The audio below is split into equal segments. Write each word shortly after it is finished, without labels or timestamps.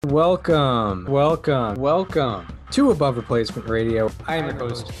Welcome to Above Replacement Radio. I am your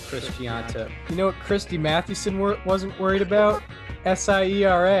host, Chris Gianta. You know what Christy Mathewson wasn't worried about?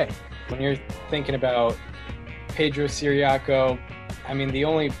 SIERA. When you're thinking about Pedro Siriaco, I mean, the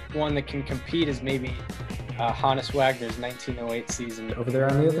only one that can compete is maybe Hannes Wagner's 1908 season. Over there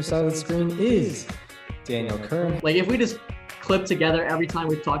on the other side of the screen is Daniel Kern. Like, if we just clip together every time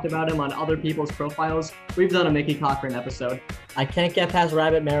we've talked about him on other people's profiles, we've done a Mickey Cochran episode. I can't get past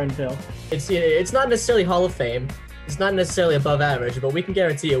Rabbit Marinville. It's not necessarily Hall of Fame. It's not necessarily above average, but we can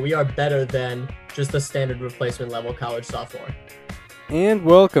guarantee you we are better than just the standard replacement level college sophomore. And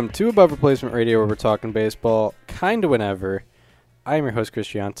welcome to Above Replacement Radio, where we're talking baseball kinda whenever. I am your host, Chris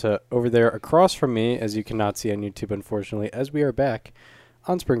Gianta. Over there across from me, as you cannot see on YouTube, unfortunately, as we are back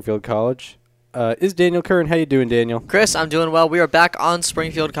on Springfield College, is Daniel Kern. How you doing, Daniel? Chris, I'm doing well. We are back on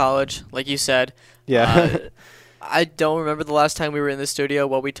Springfield College, like you said. Yeah. I don't remember the last time we were in the studio,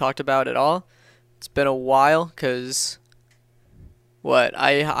 what we talked about at all. It's been a while, because,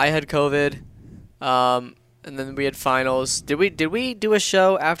 I had COVID, and then we had finals. Did we do a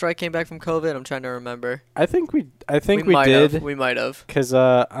show after I came back from COVID? I'm trying to remember. I think we did. We might have. Because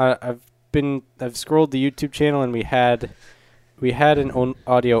I've scrolled the YouTube channel, and we had an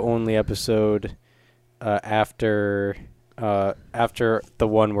audio only episode after the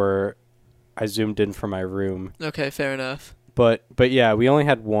one where I zoomed in from my room. Okay, fair enough. But yeah, we only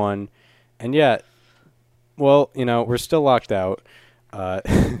had one, and yeah, well, we're still locked out.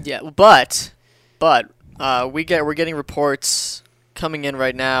 Yeah, but we're getting reports coming in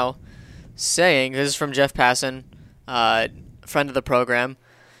right now saying, this is from Jeff Passan, friend of the program,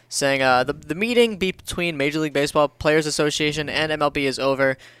 saying the meeting between Major League Baseball Players Association and MLB is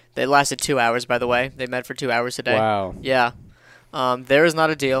over. They lasted 2 hours, by the way. They met for 2 hours today. Wow. Yeah. There is not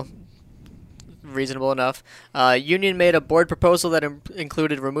a deal. Reasonable enough. Union made a board proposal that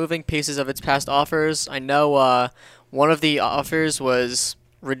included removing pieces of its past offers. I know one of the offers was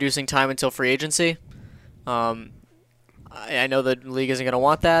reducing time until free agency. I know the league isn't going to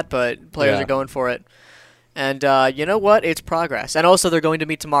want that, but players are going for it. And you know what? It's progress. And also, they're going to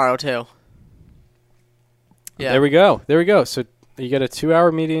meet tomorrow, too. Yeah. There we go. So you got a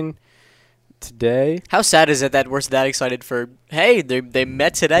 2-hour meeting today. How sad is it that we're that excited for, hey, they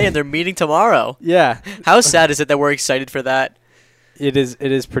met today and they're meeting tomorrow? Yeah. How sad is it that we're excited for that? It is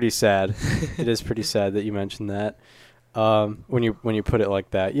pretty sad. It is pretty sad that you mentioned that. When you put it like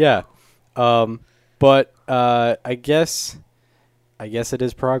that. Yeah. But I guess it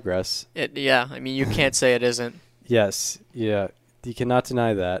is progress. Yeah, I mean, you can't say it isn't. Yes. Yeah. You cannot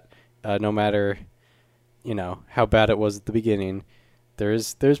deny that. No matter, how bad it was at the beginning,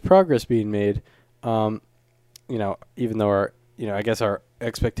 there's progress being made. Even though our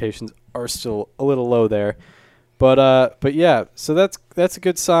expectations are still a little low there. But yeah, so that's a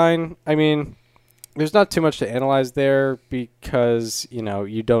good sign. I mean, there's not too much to analyze there because,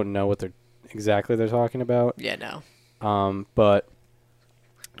 you don't know what they're talking about. Yeah, no. But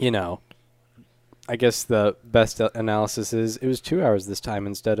I guess the best analysis is it was 2 hours this time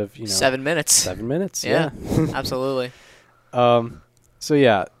instead of 7 minutes. 7 minutes. Yeah. Absolutely. So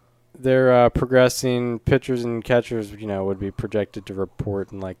yeah, they're progressing. Pitchers and catchers, would be projected to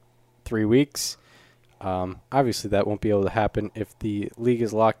report in like 3 weeks. Obviously, that won't be able to happen if the league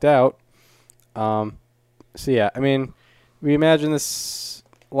is locked out. So yeah, I mean, we imagine this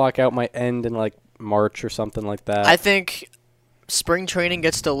lockout might end in like March or something like that. I think spring training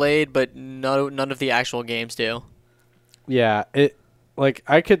gets delayed, but none of the actual games do. Yeah,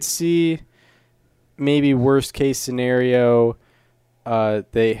 I could see maybe worst case scenario.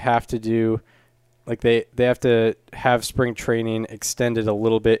 They have to do, they have to have spring training extended a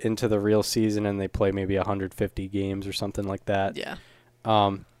little bit into the real season, and they play maybe 150 games or something like that. Yeah.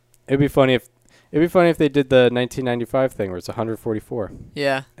 It'd be funny if they did the 1995 thing where it's 144.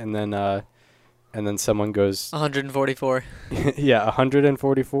 Yeah. And then someone goes 144. Yeah,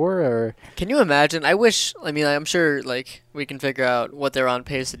 144 or can you imagine? I'm sure we can figure out what they're on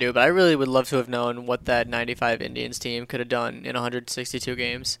pace to do, but I really would love to have known what that 95 Indians team could have done in 162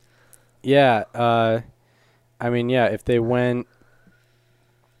 games. Yeah, if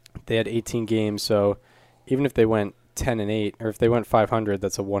they had 18 games, so even if they went 10-8 or if they went 500,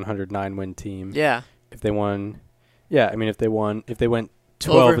 that's a 109 win team. Yeah. If they went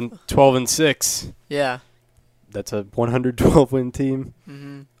 12 and 6. Yeah. That's a 112 win team.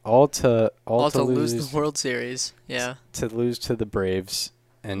 Mm-hmm. All to lose the World Series. Yeah. To lose to the Braves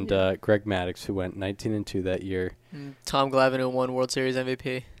and Greg Maddux, who went 19-2 that year. Tom Glavine, who won World Series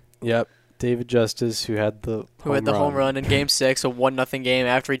MVP. Yep. David Justice, who had the home run in Game 6, a 1-0 game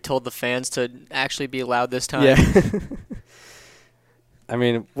after he told the fans to actually be loud this time. Yeah. I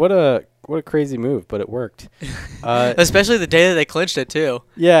mean, what a crazy move, but it worked. Especially the day that they clinched it too.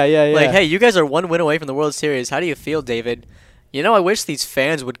 Yeah. Like, hey, you guys are one win away from the World Series. How do you feel, David? I wish these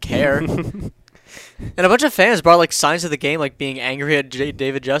fans would care. And a bunch of fans brought like signs of the game, like being angry at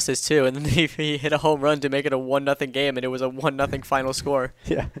David Justice too. And then he hit a home run to make it a 1-0 game, and it was a 1-0 final score.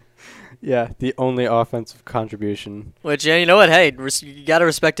 Yeah, the only offensive contribution. Which, you know what? Hey, you gotta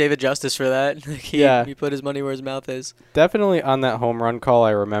respect David Justice for that. He put his money where his mouth is. Definitely on that home run call,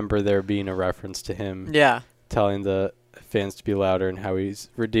 I remember there being a reference to him. Yeah. Telling the fans to be louder and how he's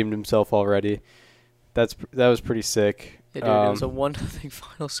redeemed himself already. That was pretty sick. Yeah, dude, it was a 1-0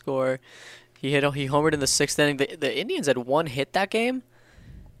 final score. He homered in the 6th inning. The Indians had one hit that game.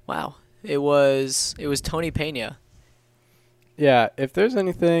 Wow. It was Tony Pena. Yeah, if there's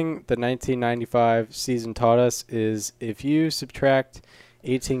anything the 1995 season taught us is if you subtract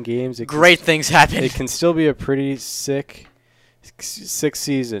 18 games, great things happen. It can still be a pretty sick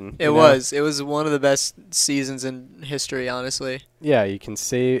season. It was. It was one of the best seasons in history, honestly. Yeah, you can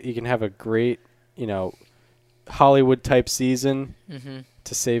have a great, Hollywood type season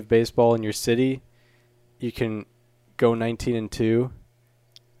to save baseball in your city. You can go 19-2.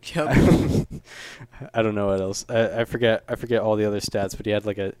 Yep. I don't know what else. I forget all the other stats, but he had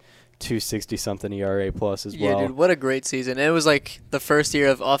like a 260 something ERA plus as well. Yeah, dude, what a great season. And it was like the first year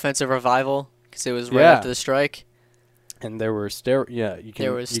of offensive revival because it was right after the strike. And there were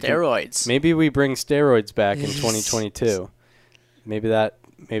steroids. Maybe we bring steroids back in 2022. Maybe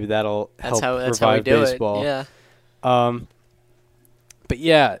that'll help revive baseball. Yeah. But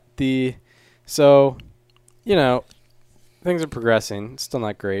yeah, things are progressing. It's still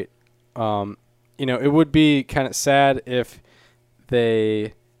not great. It would be kind of sad if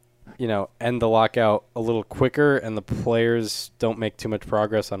they, end the lockout a little quicker and the players don't make too much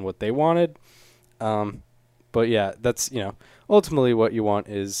progress on what they wanted. But yeah, that's, ultimately what you want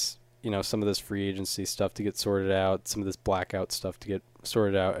is, some of this free agency stuff to get sorted out, some of this blackout stuff to get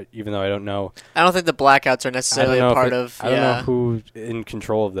sorted out, even though I don't know. I don't think the blackouts are necessarily a part of. I don't know who's in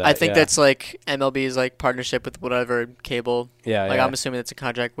control of that. I think that's like MLB's like partnership with whatever cable. Yeah. I'm assuming that's a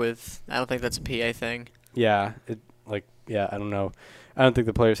contract with. I don't think that's a PA thing. Yeah. I don't know. I don't think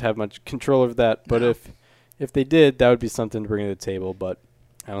the players have much control over that. But No. if they did, that would be something to bring to the table. But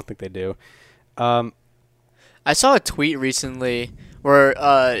I don't think they do. I saw a tweet recently where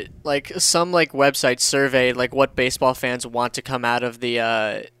some website surveyed like what baseball fans want to come out of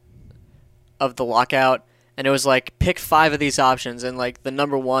the lockout, and it was like pick 5 of these options, and like the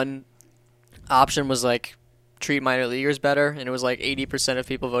number 1 option was like treat minor leaguers better, and it was like 80% of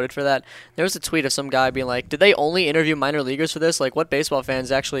people voted for that. There was a tweet of some guy being like, did they only interview minor leaguers for this? Like, what baseball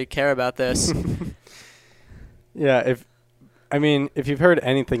fans actually care about this? Yeah, if you've heard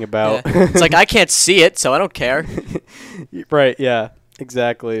anything about... Yeah. It's like, I can't see it, so I don't care. Right, yeah,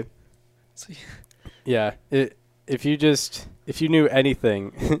 exactly. Yeah, if you knew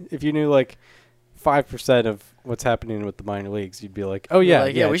anything, if you knew like 5% of what's happening with the minor leagues, you'd be like, oh yeah,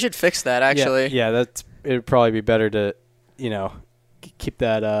 yeah, we should fix that actually. Yeah, it would probably be better to, keep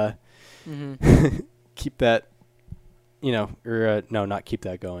that, keep that, no, not keep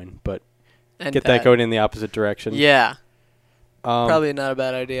that going, but get that going in the opposite direction. Yeah. Probably not a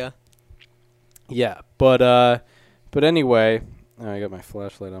bad idea. Yeah, but anyway, I got my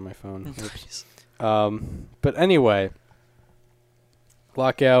flashlight on my phone. Nice. But anyway,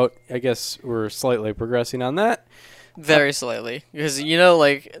 lockout, I guess we're slightly progressing on that. Very slightly. Because,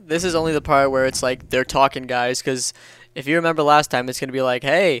 this is only the part where it's like they're talking, guys. Because if you remember last time, it's going to be like,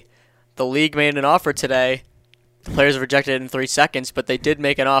 hey, the league made an offer today. The players rejected it in 3 seconds, but they did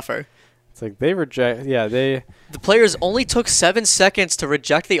make an offer. It's like the players only took 7 seconds to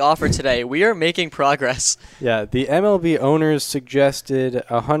reject the offer today. We are making progress. Yeah, the MLB owners suggested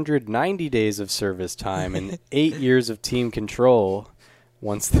 190 days of service time and 8 years of team control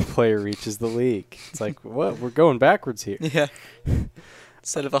once the player reaches the league. It's like, what? We're going backwards here. Yeah.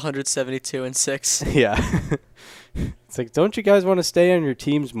 Instead of 172 and 6. Yeah. It's like, don't you guys want to stay on your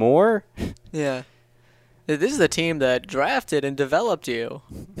teams more? Yeah. This is the team that drafted and developed you,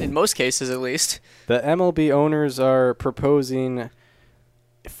 in most cases at least. The MLB owners are proposing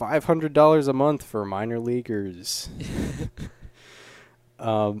 $500 a month for minor leaguers.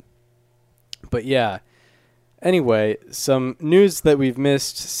 But yeah. Anyway, some news that we've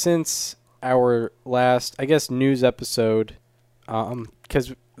missed since our last, I guess, news episode.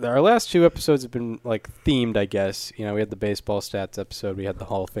 Because our last 2 episodes have been like themed, I guess. We had the baseball stats episode, we had the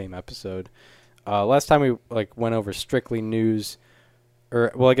Hall of Fame episode. Last time we went over strictly news,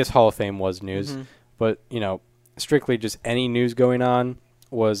 I guess Hall of Fame was news, but strictly just any news going on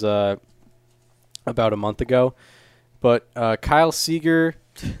was about a month ago. But Kyle Seager,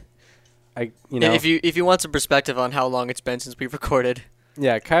 if you want some perspective on how long it's been since we've recorded,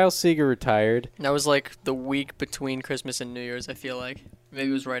 yeah, Kyle Seager retired. that was like the week between Christmas and New Year's. I feel like maybe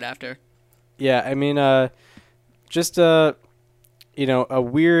it was right after. Yeah, I mean, just a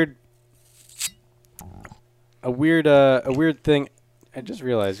weird thing. I just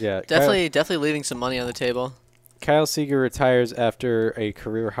realized, yeah, Definitely leaving some money on the table. Kyle Seager retires after a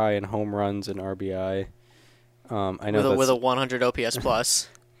career high in home runs and RBI. I know With a 100 OPS plus.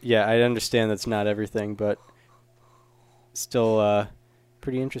 Yeah, I understand that's not everything, but still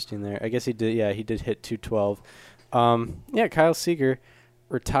pretty interesting there. I guess he did. Yeah, he did hit 212. Yeah, Kyle Seager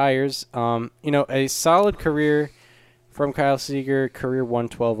retires. A solid career from Kyle Seager. Career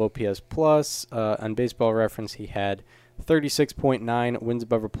 112 OPS plus. On Baseball Reference, he had 36.9 wins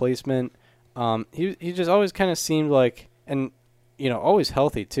above replacement. He just always kind of seemed like, and always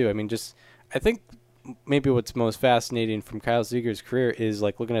healthy too. I mean, I think maybe what's most fascinating from Kyle Seager's career is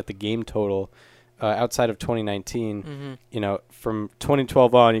like looking at the game total outside of 2019. Mm-hmm. From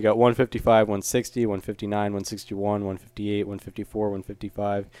 2012 on, you got 155, 160, 159, 161, 158, 154,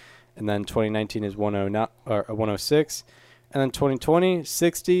 155, and then 2019 is 106, and then 2020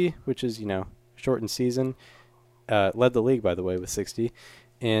 60, which is shortened season. Led the league, by the way, with 60.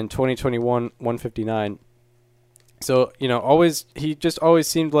 In 2021, 159. So, he just always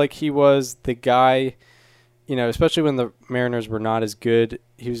seemed like he was the guy, especially when the Mariners were not as good.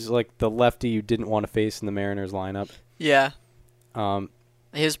 He was like the lefty you didn't want to face in the Mariners lineup. Yeah.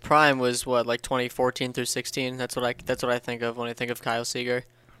 His prime was what, like 2014 through 16? That's what I think of when I think of Kyle Seager.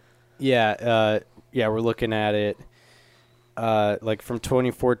 Yeah, we're looking at it. Like from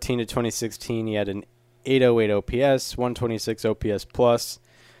 2014 to 2016, he had an 808 OPS, 126 OPS plus.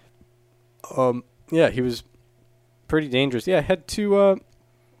 Yeah, he was pretty dangerous. Yeah, had two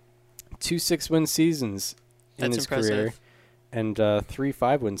 6-win seasons in his career, and 3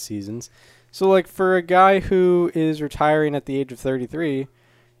 5-win seasons. So, like, for a guy who is retiring at the age of 33,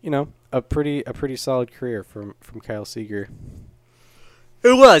 a pretty solid career from Kyle Seager.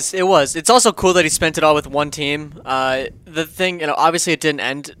 It was. It's also cool that he spent it all with one team. The thing, obviously it didn't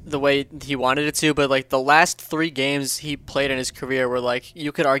end the way he wanted it to, but like the last 3 games he played in his career were like,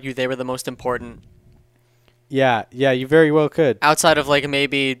 you could argue they were the most important. Yeah, you very well could. Outside of like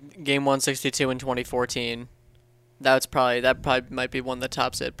maybe game 162 in 2014. That probably might be one that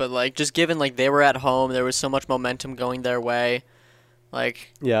tops it. But like just given like they were at home, there was so much momentum going their way.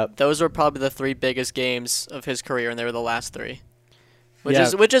 Like, yeah, those were probably the 3 biggest games of his career, and they were the last 3.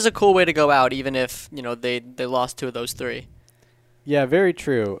 Which is a cool way to go out, even if they lost 2 of those 3. Yeah, very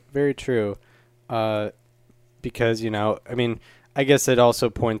true, very true. Because I mean, I guess it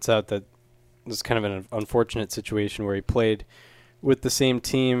also points out that this kind of an unfortunate situation where he played with the same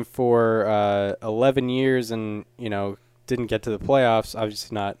team for 11 years and didn't get to the playoffs.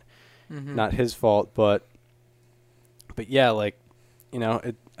 Obviously not his fault, but yeah, like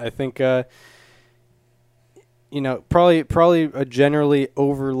I think. Probably a generally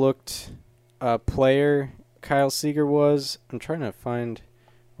overlooked player Kyle Seager was. I'm trying to find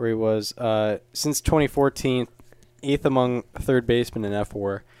where he was. Since 2014, 8th among third basemen in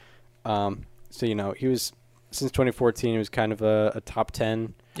F4. So, he was, since 2014, he was kind of a top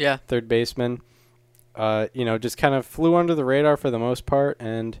 10 third baseman. Just kind of flew under the radar for the most part.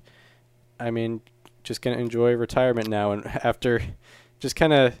 And, I mean, just going to enjoy retirement now. And after just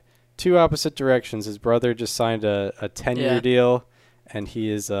kind of 2 opposite directions. His brother just signed a 10-year deal, and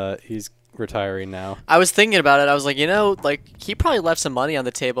he's retiring now. I was thinking about it. I was like, he probably left some money on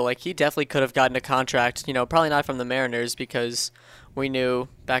the table. Like, he definitely could have gotten a contract, probably not from the Mariners because we knew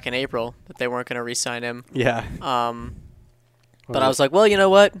back in April that they weren't going to re-sign him. Yeah. But I was like, well, you know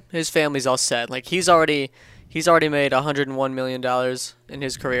what? His family's all set. Like, he's already made $101 million in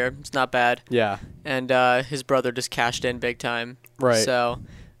his career. It's not bad. Yeah. And his brother just cashed in big time. Right. So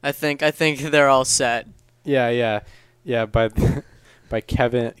I think they're all set. Yeah. By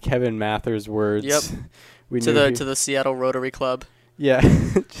Kevin Mather's words. Yep. To the Seattle Rotary Club. Yeah.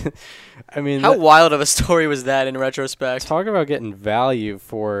 I mean, how wild of a story was that in retrospect? Talk about getting value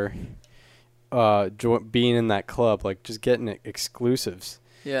for being in that club, like just getting exclusives.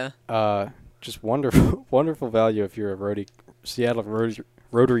 Yeah. Just wonderful value if you're a Seattle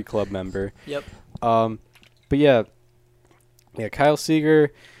Rotary Club member. Yep. But yeah, Kyle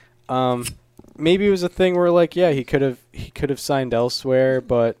Seager. Maybe it was a thing where like, yeah, he could have signed elsewhere,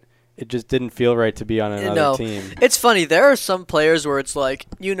 but it just didn't feel right to be on another team. It's funny. There are some players where it's like,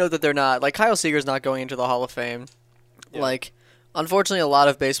 that they're not. Like, Kyle Seager's not going into the Hall of Fame. Yeah. Like, unfortunately, a lot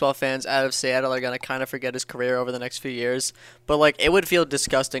of baseball fans out of Seattle are going to kind of forget his career over the next few years. But, like, it would feel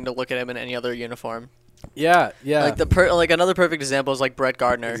disgusting to look at him in any other uniform. Yeah, yeah. Like another perfect example is like Brett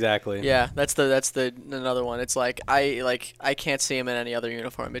Gardner. Exactly. Yeah, that's the another one. It's like I can't see him in any other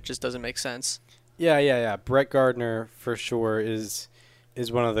uniform. It just doesn't make sense. Yeah. Brett Gardner for sure is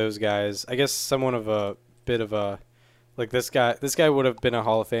one of those guys. I guess someone of a bit of a like this guy. This guy would have been a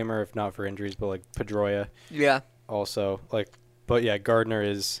Hall of Famer if not for injuries, but like Pedroia Yeah. also. But yeah, Gardner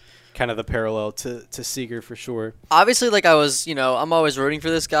is kind of the parallel to Seager for sure. Obviously, like I'm always rooting for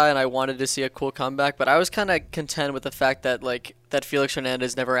this guy, and I wanted to see a cool comeback. But I was kind of content with the fact that that Felix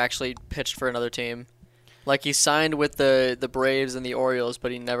Hernandez never actually pitched for another team. Like he signed with the Braves and the Orioles,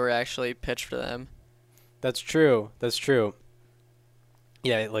 but he never actually pitched for them. That's true.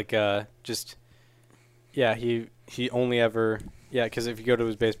 Yeah, he only ever because if you go to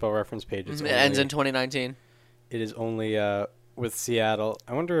his Baseball Reference page, It ends in 2019. It is only with Seattle.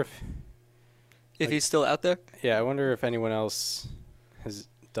 I wonder If he's still out there. I wonder if anyone else has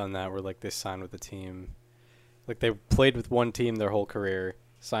done that where like they signed with a team, like they played with one team their whole career,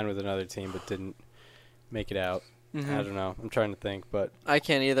 signed with another team but didn't make it out. Mm-hmm. I don't know. I'm trying to think, but I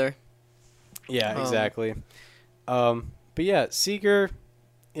can't either. yeah, exactly. But yeah, Seager.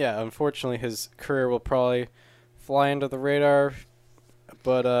 Yeah, unfortunately, his career will probably fly under the radar.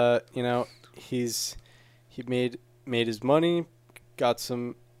 But he made his money, got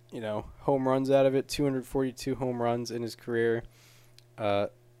some home runs out of it. 242 home runs in his career,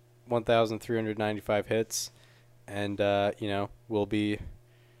 1,395 hits, and we'll be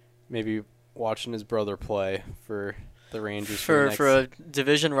maybe watching his brother play for the Rangers For a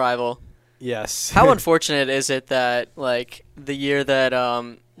division rival. Yes. How unfortunate is it that the year that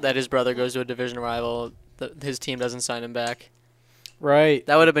that his brother goes to a division rival, his team doesn't sign him back? Right.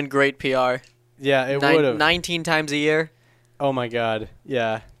 That would have been great PR. Yeah, it would have. 19 times a year. Oh my God.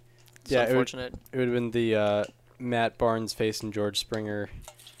 Yeah. It's unfortunate. It would have been the Matt Barnes facing George Springer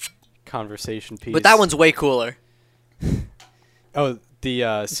conversation piece. But that one's way cooler. Oh,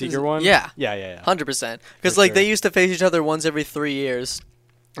 the Seager one? Yeah. Yeah. 100%. Because For sure. they used to face each other once every 3 years.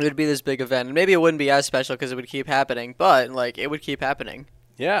 It would be this big event, and maybe it wouldn't be as special because it would keep happening, but it would keep happening.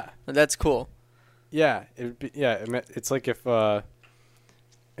 Yeah. And that's cool. Yeah. It would be. Yeah. It's like if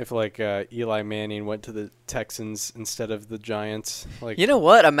Eli Manning went to the Texans instead of the Giants. Like, You know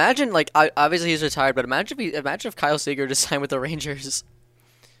what? Imagine obviously he's retired, but imagine if Kyle Seager just signed with the Rangers.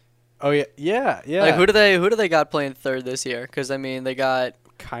 Oh yeah. Like who do they got playing third this year? Because they got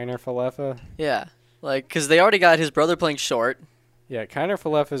Kiner Falefa. yeah, because they already got his brother playing short. Yeah, Kiner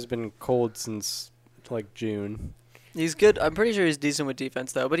Falefa has been cold since June. He's good. I'm pretty sure he's decent with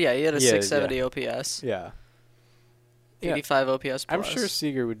defense though. But yeah, he had a 670 OPS, Yeah. 85 OPS plus. I'm sure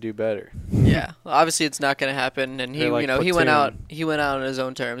Seager would do better. Yeah, obviously it's not going to happen, and he They're like he went out platoon. on his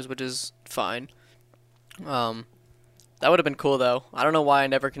own terms, which is fine. That would have been cool though. I don't know why I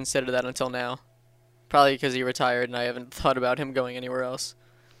never considered that until now. Probably because he retired, and I haven't thought about him going anywhere else.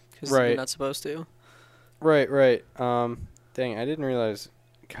 Because Right. you're not supposed to. Right. Dang, I didn't realize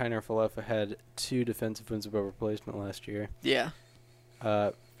Kiner Falefa had 2 defensive wins above replacement last year. Yeah.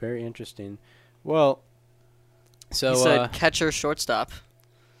 Very interesting. Well, so He said catcher, shortstop.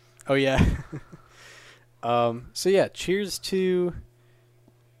 oh yeah. So yeah, cheers to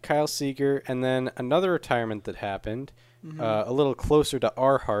Kyle Seager, and then another retirement that happened, a little closer to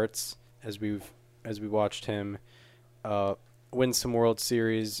our hearts as we watched him win some World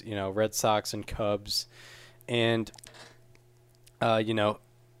Series, Red Sox and Cubs, and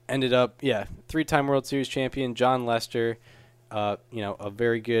ended up 3-time World Series champion John Lester, a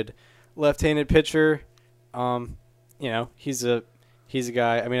very good left-handed pitcher. He's a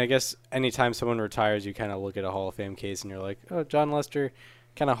guy. I mean, I guess anytime someone retires, you kind of look at a Hall of Fame case and you're like, oh, John Lester,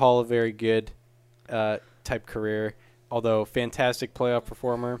 kind of Hall of very good type career, although fantastic playoff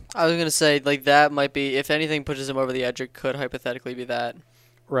performer. I was going to say, that might be, if anything pushes him over the edge, it could hypothetically be that.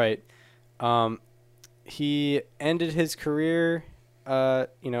 Right. He ended his career,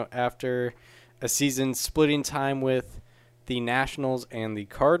 after a season splitting time with the Nationals and the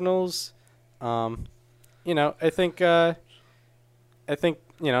Cardinals. I think this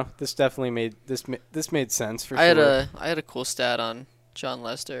definitely made this made sense for sure. I had a cool stat on John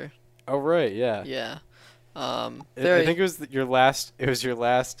Lester. Oh right, yeah. Yeah. I think it was your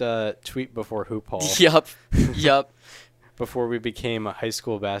last tweet before Hoop Hall. Yup. Before we became high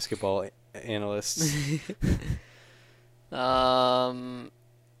school basketball analysts. Hang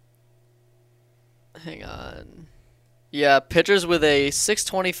on. Yeah, pitchers with a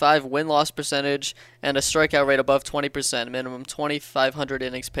 .625 win-loss percentage and a strikeout rate above 20%, minimum 2,500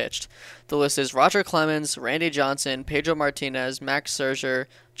 innings pitched. The list is Roger Clemens, Randy Johnson, Pedro Martinez, Max Scherzer,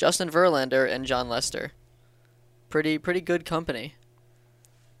 Justin Verlander, and John Lester. Pretty good company.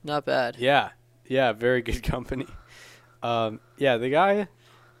 Not bad. Yeah. Yeah, very good company. Yeah, the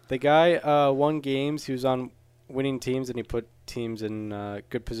guy won games. He was on winning teams, and he put teams in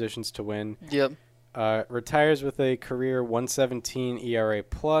good positions to win. Yep. Retires with a career 117 ERA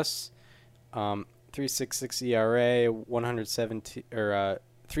plus, 3.66 ERA, 117 or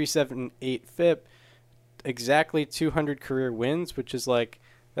 3.78 FIP, exactly 200 career wins, which is like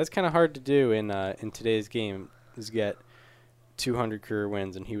that's kind of hard to do in today's game. Is get 200 career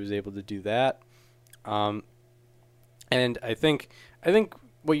wins, and he was able to do that. And I think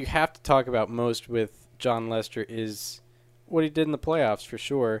what you have to talk about most with Jon Lester is what he did in the playoffs for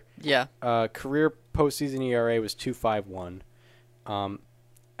sure. Yeah. Career postseason ERA was 2.51.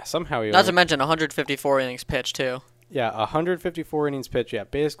 Somehow he Not to mention 154 innings pitched too. Yeah, 154 innings pitched. Yeah,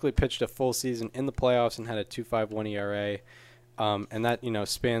 basically pitched a full season in the playoffs and had a 2.51 ERA. And that,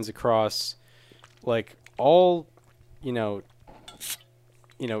 spans across like all,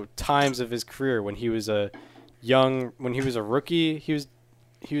 times of his career. When he was a rookie, he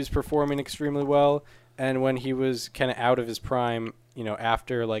was performing extremely well, and when he was kind of out of his prime,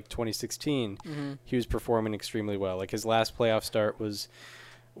 after like 2016, he was performing extremely well. Like his last playoff start was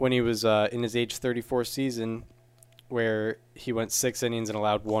when he was in his age 34 season, where he went 6 innings and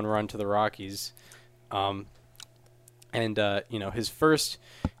allowed 1 run to the Rockies. His first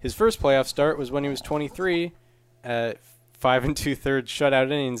playoff start was when he was 23, at 5 2/3 shutout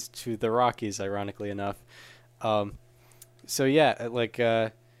innings to the Rockies, ironically enough.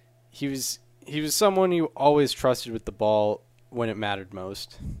 He was someone you always trusted with the ball when it mattered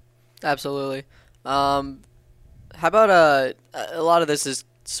most. Absolutely. How about a lot of this is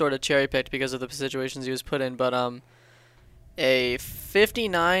sort of cherry picked because of the situations he was put in, but a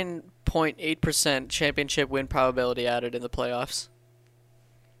 59.8% championship win probability added in the playoffs.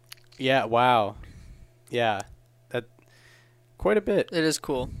 Yeah, wow. Yeah. That quite a bit. It is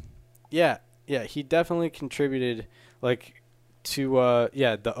cool. Yeah, he definitely contributed to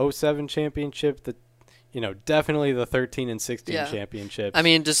the 07 championship, definitely the 13 and 16 championships. I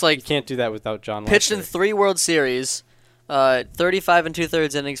mean, just like you can't do that without Jon Lester. Pitched in 3 World Series, 35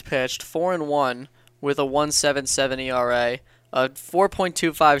 2/3 innings pitched, 4-1 with a 1.77 ERA, a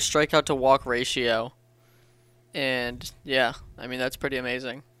 4.25 strikeout to walk ratio. And yeah, I mean that's pretty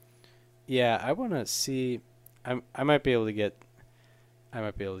amazing. Yeah, I want to see I might be able to get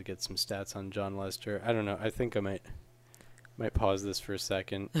some stats on Jon Lester. I don't know. I think I might pause this for a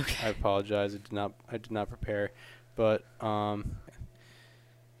second. Okay. I apologize. I did not prepare. But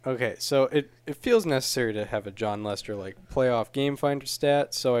okay, so it feels necessary to have a Jon Lester playoff game finder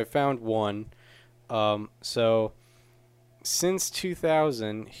stat, so I found one. So since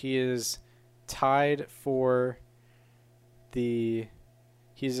 2000, he is tied for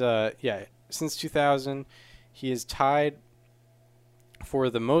since 2000, he is tied for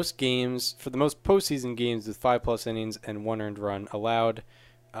the most postseason games with 5+ innings and 1 earned run allowed,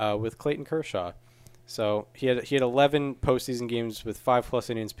 with Clayton Kershaw. So he had 11 postseason games with 5+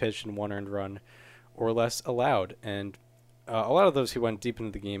 innings pitched and 1 earned run or less allowed, and a lot of those he went deep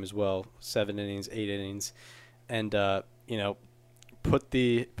into the game as well, 7 innings, 8 innings, and put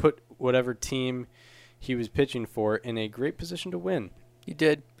whatever team he was pitching for in a great position to win. He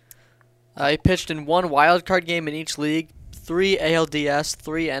did. He pitched in 1 wild card game in each league, 3 ALDS,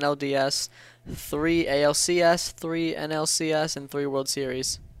 3 NLDS, 3 ALCS, 3 NLCS, and 3 World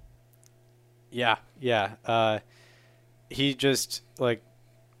Series. Yeah. He just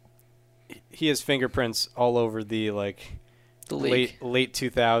he has fingerprints all over the league. late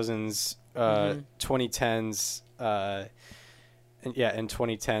 2000s, 2010s, and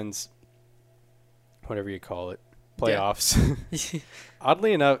 2010s, whatever you call it, playoffs. Yeah.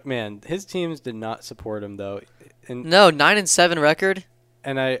 Oddly enough, man, his teams did not support him though. And No, 9-7 record.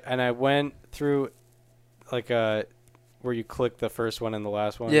 And I went through where you click the first one and the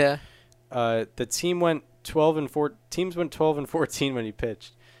last one. Yeah. The team went 12-4. Teams went 12-14 when he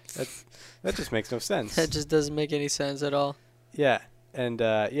pitched. That just makes no sense. That just doesn't make any sense at all. Yeah, and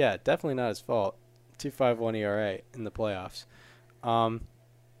definitely not his fault. 2.51 ERA in the playoffs.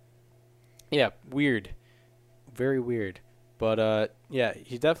 Yeah, weird, very weird. But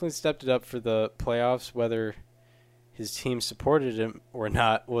he definitely stepped it up for the playoffs. Whether his team supported him or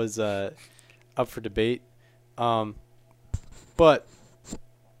not was up for debate. But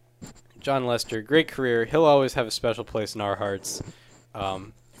Jon Lester, great career. He'll always have a special place in our hearts,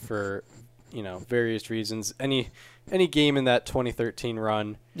 for various reasons. Any game in that 2013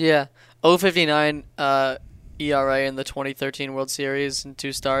 run. Yeah, 0.59 ERA in the 2013 World Series in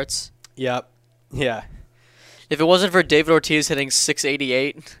 2 starts. Yep. Yeah. If it wasn't for David Ortiz hitting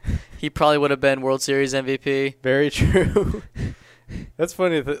 .688, he probably would have been World Series MVP. Very true. That's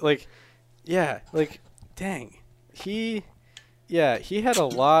funny. Yeah, like, dang. He had a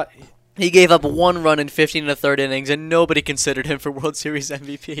lot. He gave up 1 run in 15 and a third innings, and nobody considered him for World Series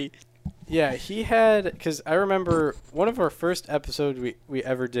MVP. Yeah, he had, because I remember one of our first episodes we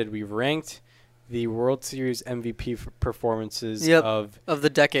ever did, we ranked the World Series MVP performances of the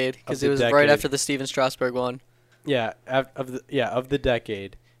decade, because it was right after the Steven Strasburg one. Yeah, of the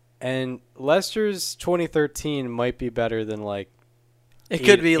decade. And Lester's 2013 might be better than like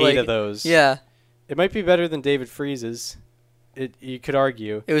eight of those. Yeah. It might be better than David Freeze's. You could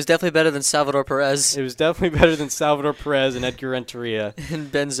argue. It was definitely better than Salvador Perez. It was definitely better than Salvador Perez and Edgar Renteria.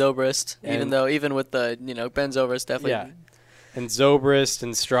 And Ben Zobrist. Even with the, Ben Zobrist definitely. Yeah. And Zobrist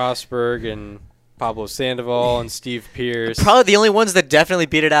and Strasburg and Pablo Sandoval and Steve Pearce. Probably the only ones that definitely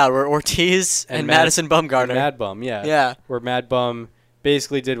beat it out were Ortiz and Madison Bumgarner. Mad Bum, yeah. Yeah. Where Mad Bum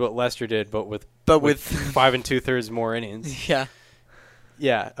basically did what Lester did, but with 5 2/3 more innings. Yeah.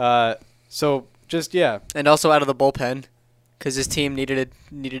 Yeah. So just and also out of the bullpen, because his team needed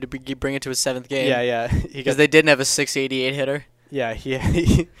to bring it to his 7th game. Yeah. Because they didn't have a 688 hitter. Yeah, he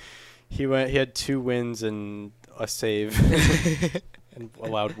had 2 wins and a save, and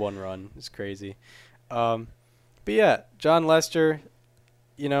allowed 1 run. It's crazy. But yeah, John Lester,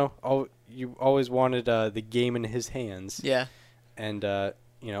 you always wanted the game in his hands. Yeah. And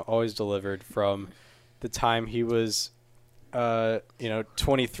always delivered from the time he was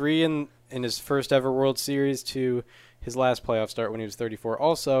 23 in his first ever World Series to his last playoff start when he was 34.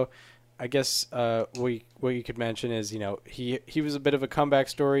 Also, I guess what you could mention is he was a bit of a comeback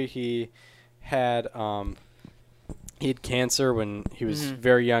story. He had cancer when he was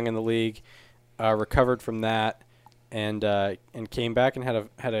very young in the league, recovered from that, and came back and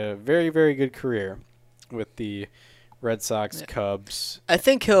had a very, very good career with the Red Sox, Cubs. I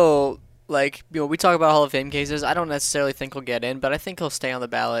think he'll, we talk about Hall of Fame cases. I don't necessarily think he'll get in, but I think he'll stay on the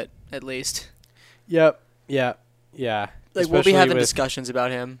ballot at least. Yep. Yeah. We'll be having discussions about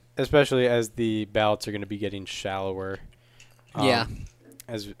him. Especially as the ballots are going to be getting shallower.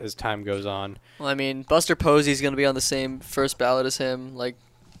 As time goes on. Well, I mean, Buster Posey's going to be on the same first ballot as him.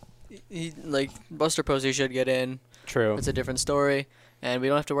 Buster Posey should get in. True. It's a different story, and we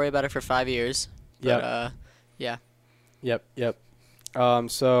don't have to worry about it for 5 years. But, yeah. Yep.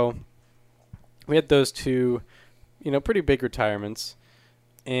 So we had those 2, pretty big retirements,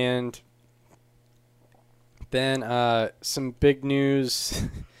 and then some big news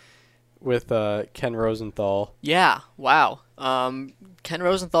with Ken Rosenthal. Yeah. Wow. Ken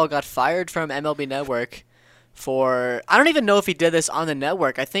Rosenthal got fired from MLB Network for, I don't even know if he did this on the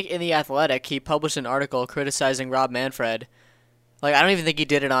network. I think in The Athletic he published an article criticizing Rob Manfred. I don't even think he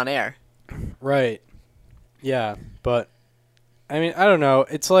did it on air. Right. Yeah, but I mean, I don't know.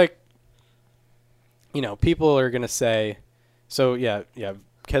 It's like, people are going to say, so yeah,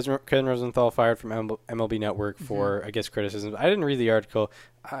 Ken Rosenthal fired from MLB Network for, I guess, criticism. I didn't read the article.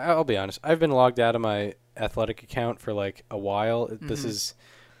 I'll be honest. I've been logged out of my Athletic account for a while. This is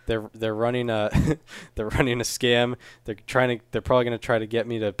they're running a they're running a scam. They're probably going to try to get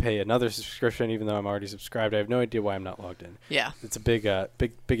me to pay another subscription even though I'm already subscribed. I have no idea why I'm not logged in. Yeah. It's a big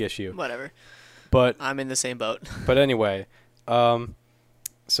issue. Whatever. But I'm in the same boat. But anyway,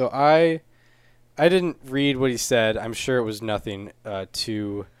 so I didn't read what he said. I'm sure it was nothing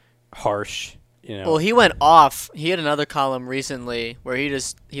too harsh, Well, he went off. He had another column recently where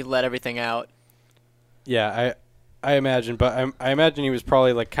he let everything out. Yeah, I imagine, but I imagine he was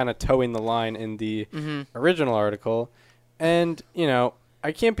probably kind of towing the line in the original article, and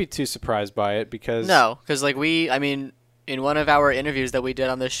I can't be too surprised by it because in one of our interviews that we did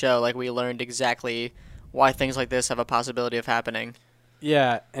on this show, we learned exactly why things like this have a possibility of happening.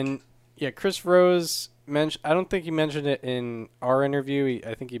 Yeah, and Chris Rose mentioned. I don't think he mentioned it in our interview.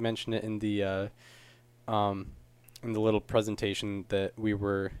 I think he mentioned it in the little presentation that we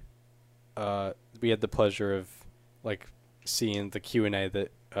had the pleasure of seeing the Q&A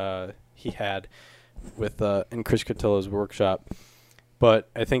that he had with in Chris Cotillo's workshop. But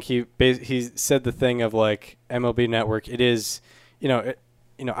I think he said the thing of MLB Network. It is,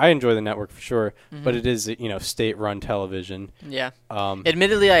 I enjoy the network for sure, but it is state-run television. Yeah.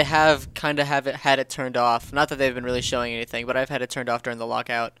 Admittedly, I have had it turned off. Not that they've been really showing anything, but I've had it turned off during the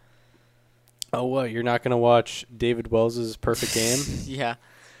lockout. Oh, what? You're not gonna watch David Wells' Perfect Game? Yeah.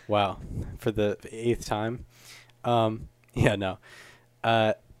 Wow, for the 8th time. Yeah, no.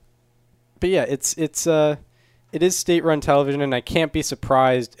 But yeah, it is state-run television, and I can't be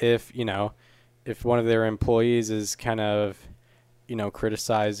surprised if one of their employees is kind of,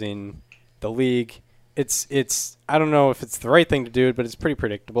 criticizing the league. It's I don't know if it's the right thing to do, but it's pretty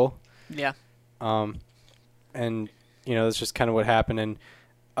predictable. Yeah. And that's just kind of what happened. And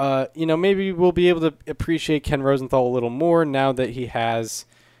maybe we'll be able to appreciate Ken Rosenthal a little more now that he has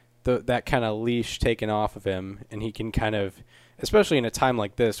that kind of leash taken off of him, and he can kind of, especially in a time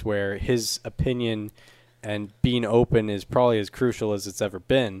like this where his opinion and being open is probably as crucial as it's ever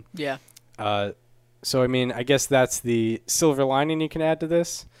been. Yeah. So, I mean, I guess that's the silver lining you can add to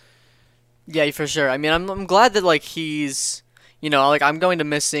this. Yeah, for sure. I mean, I'm glad that like he's, I'm going to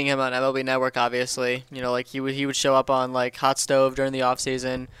miss seeing him on MLB Network. Obviously, like he would show up on like Hot Stove during the off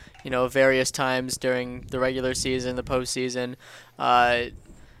season, various times during the regular season, the postseason. But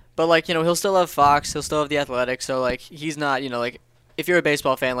like he'll still have Fox, he'll still have The Athletic. So like he's not, like if you're a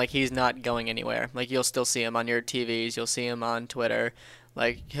baseball fan, like he's not going anywhere. Like you'll still see him on your TVs, you'll see him on Twitter.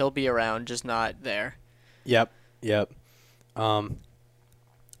 Like he'll be around, just not there. Yep.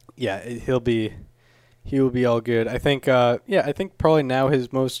 Yeah, he will be all good. I think. I think probably now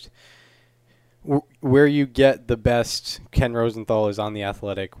his most where you get the best Ken Rosenthal is on The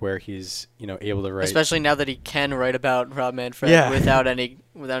Athletic, where he's able to write. Especially now that he can write about Rob Manfred without any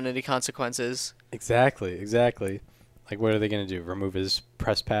consequences. Exactly. Like, what are they going to do? Remove his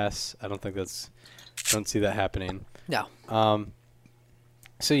press pass? I don't see that happening. No.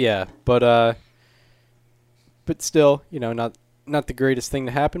 So yeah, but still, not the greatest thing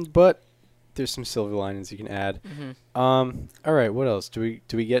to happen, but there's some silver linings you can add. Mm-hmm. All right, what else? Do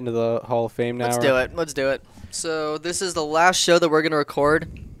we get into the Hall of Fame now? Let's do it. So this is the last show that we're going to record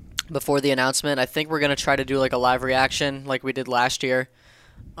before the announcement. I think we're going to try to do like a live reaction like we did last year.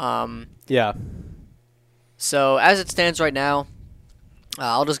 Yeah. So as it stands right now,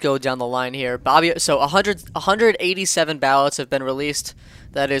 I'll just go down the line here. 187 ballots have been released.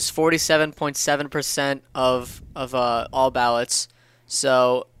 That is 47.7% of all ballots.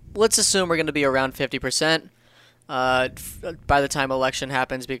 So let's assume we're going to be around 50% by the time election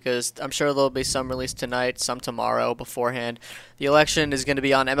happens, because I'm sure there'll be some released tonight, some tomorrow beforehand. The election is going to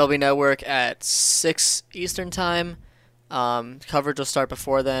be on MLB Network at 6 Eastern Time. Coverage will start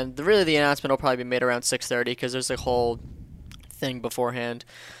before then. The announcement will probably be made around 6:30 because there's a whole thing beforehand.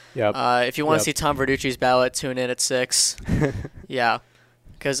 Yep. If you want to see Tom Verducci's ballot, tune in at 6. Yeah.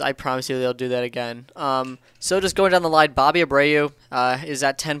 Because I promise you they'll do that again. So just going down the line, Bobby Abreu is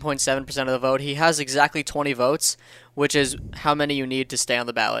at 10.7% of the vote. He has exactly 20 votes, which is how many you need to stay on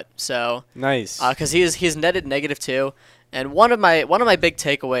the ballot. So nice. Because he's netted -2. And one of my big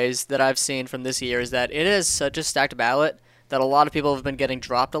takeaways that I've seen from this year is that it is such a stacked ballot that a lot of people have been getting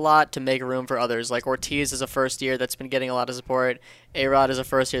dropped a lot to make room for others. Like Ortiz is a first year that's been getting a lot of support. A-Rod is a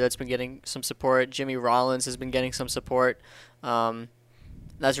first year that's been getting some support. Jimmy Rollins has been getting some support.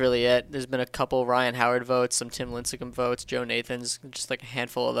 That's really it. There's been a couple Ryan Howard votes, some Tim Lincecum votes, Joe Nathan's, just like a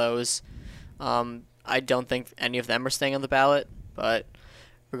handful of those. I don't think any of them are staying on the ballot, but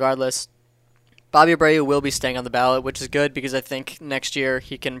regardless, Bobby Abreu will be staying on the ballot, which is good because I think next year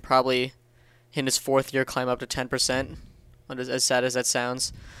he can probably, in his 4th year, climb up to 10%, as sad as that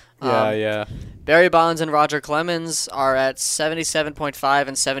sounds. Yeah. Barry Bonds and Roger Clemens are at 77.5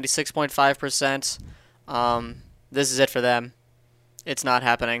 and 76.5%. This is it for them. It's not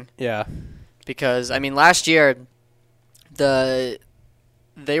happening. Yeah. Because, I mean, last year, they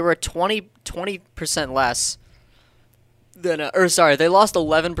were 20% less than, they lost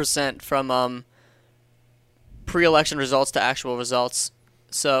 11% from pre-election results to actual results.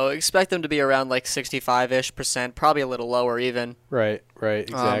 So expect them to be around like 65-ish%, probably a little lower even. Right,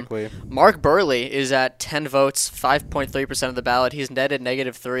 exactly. Mark Burley is at 10 votes, 5.3% of the ballot. He's netted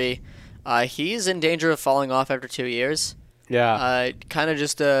 -3. He's in danger of falling off after 2 years. Yeah. Kind of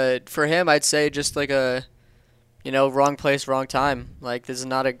just for him, I'd say just like a, wrong place, wrong time. Like this is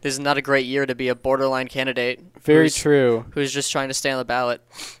not a great year to be a borderline candidate. Very true. Who's just trying to stay on the ballot.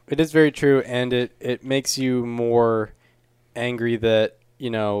 It is very true, and it makes you more angry that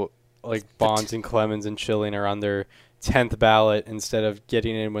like Bonds and Clemens and Schilling are on their 10th ballot instead of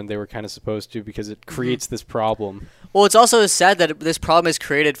getting in when they were kind of supposed to, because it creates this problem. Well, it's also sad that this problem is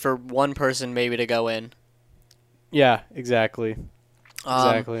created for one person maybe to go in. Yeah, exactly.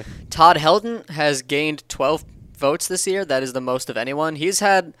 Todd Helton has gained 12 votes this year. That is the most of anyone. He's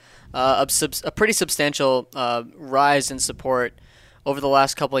had a pretty substantial rise in support over the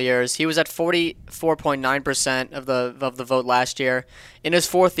last couple of years. He was at 44.9% of the vote last year. In his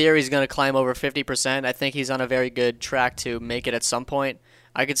 4th year, he's going to climb over 50%. I think he's on a very good track to make it at some point.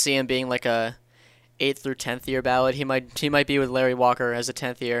 I could see him being like a 8th through 10th year ballot. He might be with Larry Walker as a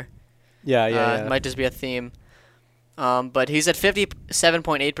 10th year. Yeah. It might just be a theme. But he's at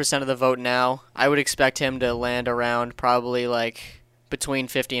 57.8% of the vote now. I would expect him to land around probably like between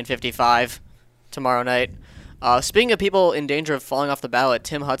 50 and 55 tomorrow night. Speaking of people in danger of falling off the ballot,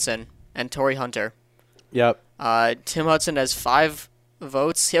 Tim Hudson and Torrey Hunter. Yep. Tim Hudson has 5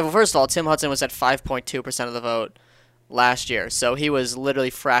 votes. Yeah, well, first of all, Tim Hudson was at 5.2% of the vote last year, so he was literally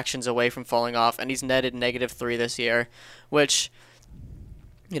fractions away from falling off, and he's netted -3 this year, which,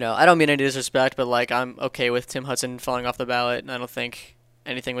 I don't mean any disrespect, but like I'm okay with Tim Hudson falling off the ballot, and I don't think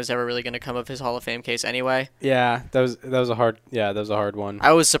anything was ever really going to come of his Hall of Fame case anyway. Yeah, that was a hard one.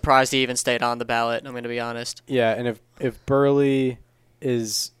 I was surprised he even stayed on the ballot. I'm going to be honest. Yeah, and if Burley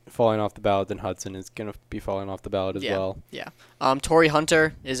is falling off the ballot, then Hudson is going to be falling off the ballot as well. Yeah. Tory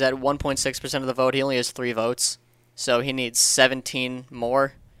Hunter is at 1.6% of the vote. He only has 3 votes, so he needs 17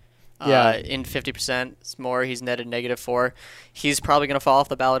 more. In 50% more, he's netted -4. He's probably going to fall off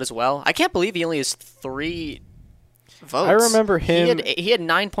the ballot as well. I can't believe he only has 3 votes. I remember him. He had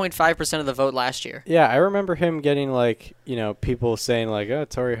 9.5% of the vote last year. Yeah, I remember him getting people saying "Oh,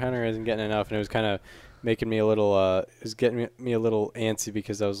 Tory Hunter isn't getting enough," and it was kind of making me a little. It was getting me a little antsy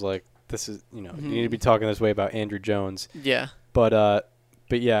because I was like, "This is you need to be talking this way about Andrew Jones." Yeah. But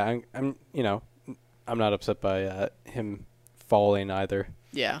yeah, I'm not upset by him falling either.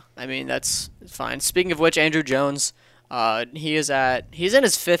 Yeah, I mean that's fine. Speaking of which, Andrew Jones, he's in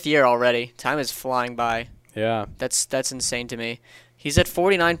his 5th year already. Time is flying by. Yeah, that's insane to me. He's at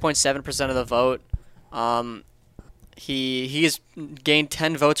 49.7% of the vote. He's gained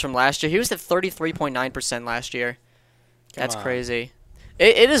 10 votes from last year. He was at 33.9% last year. That's crazy.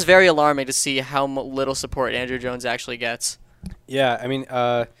 It is very alarming to see how little support Andrew Jones actually gets. Yeah, I mean,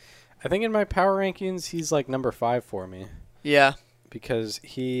 I think in my power rankings he's like number 5 for me. Yeah. Because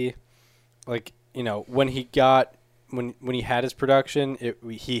he, when he had his production,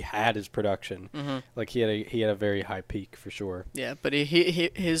 he had his production. Mm-hmm. Like he had a very high peak for sure. Yeah, but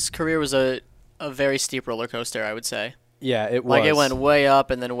his career was a very steep roller coaster, I would say. Yeah, it was. Like it went way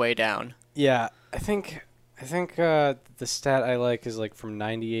up and then way down. Yeah, I think the stat I like is like from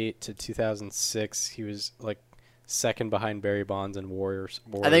 98 to 2006, he was like second behind Barry Bonds and Warriors.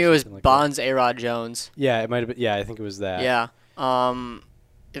 I think it was like Bonds, A-Rod, Jones. Yeah, it might have been. Yeah, I think it was that. Yeah.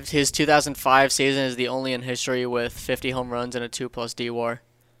 His 2005 season is the only in history with 50 home runs and a 2+ D WAR.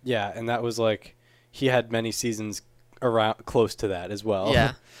 Yeah, and that was like he had many seasons around close to that as well.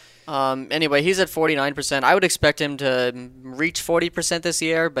 Yeah. Anyway, he's at 49%. I would expect him to reach 40% this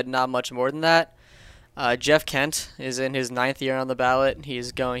year, but not much more than that. Jeff Kent is in his 9th year on the ballot. He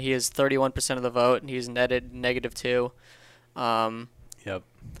has 31% of the vote, and he's netted -2. Yep.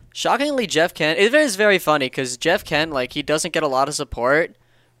 Shockingly, Jeff Kent, it is very funny because Jeff Kent, he doesn't get a lot of support,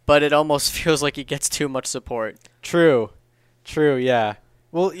 but it almost feels like he gets too much support. True, yeah.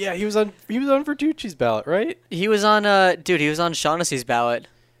 Well, yeah, he was on Verducci's ballot, right? He was on Shaughnessy's ballot.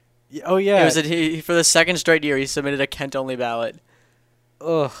 Oh yeah. For the 2nd straight year, he submitted a Kent-only ballot.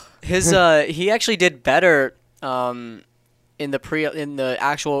 Ugh. He actually did better in the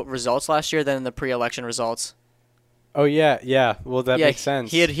actual results last year than in the pre-election results. Oh yeah. Well, that makes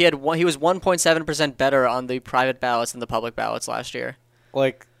sense. He was 1.7% better on the private ballots than the public ballots last year.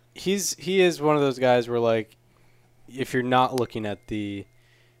 Like he is one of those guys where like if you're not looking at the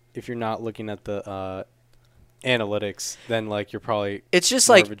analytics, then like you're probably it's just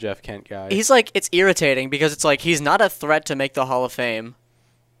more like of a Jeff Kent guy. He's like it's irritating because it's like he's not a threat to make the Hall of Fame.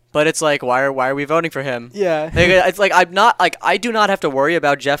 But it's like, why are we voting for him? Yeah. It's like I do not have to worry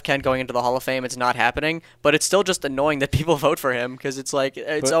about Jeff Kent going into the Hall of Fame. It's not happening. But it's still just annoying that people vote for him because it's like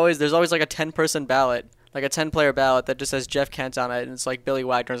there's always like a 10-person ballot, like a 10-player ballot that just says Jeff Kent on it, and it's like Billy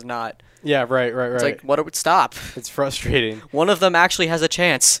Wagner's not. Yeah. Right. It's like stop. It's frustrating. One of them actually has a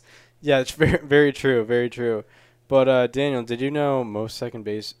chance. Yeah, it's very very true. Very true. But Daniel, did you know most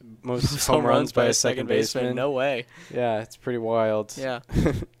home runs by a second baseman? No way. Yeah, it's pretty wild. Yeah.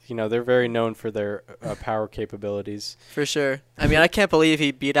 They're very known for their power capabilities. For sure. I mean, I can't believe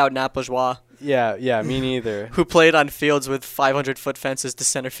he beat out Nat Bourgeois. Yeah, me neither. Who played on fields with 500-foot fences to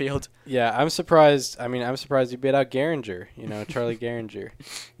center field. Yeah, I'm surprised. I mean, I'm surprised he beat out Gehringer. Charlie Gehringer.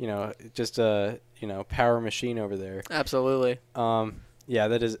 Just a power machine over there. Absolutely.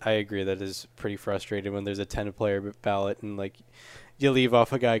 Yeah, I agree. That is pretty frustrating when there's a 10-player ballot and like you leave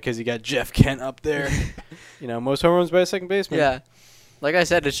off a guy because you got Jeff Kent up there. Most home runs by a second baseman. Yeah, like I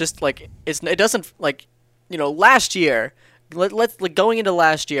said, it's just like it doesn't like last year. Going into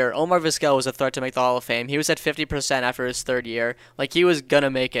last year, Omar Vizquel was a threat to make the Hall of Fame. He was at 50% after his 3rd year. Like he was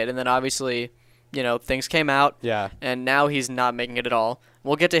gonna make it, and then obviously, things came out. Yeah. And now he's not making it at all.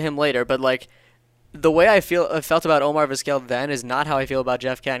 We'll get to him later, but like. The way I felt about Omar Vizquel then is not how I feel about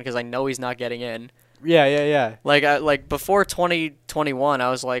Jeff Kent because I know he's not getting in. Yeah. Like before 2021, I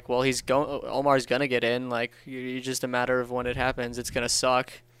was like, well, Omar's gonna get in. Like, it's just a matter of when it happens. It's gonna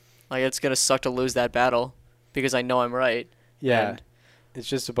suck. Like, it's gonna suck to lose that battle because I know I'm right. Yeah, and it's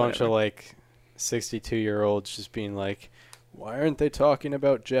just a bunch of like 62-year-olds just being like, Why aren't they talking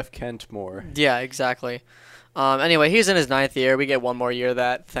about Jeff Kent more? Yeah, exactly. Anyway, he's in his 9th year. We get one more year of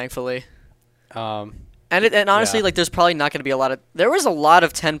that, thankfully. And honestly, Yeah. like, there's probably not going to be a lot of. There was a lot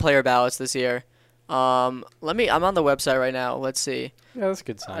of 10-player ballots this year. I'm on the website right now. Let's see. Yeah, that's a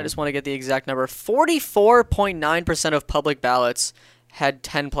good sign. I just want to get the exact number. 44.9% of public ballots had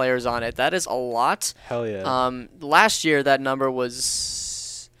 10 players on it. That is a lot. Hell yeah. Last year that number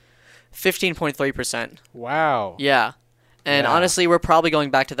was 15.3%. Wow. Yeah. And Yeah. honestly, we're probably going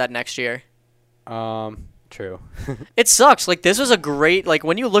back to that next year. True. It sucks. Like, this was a great, like,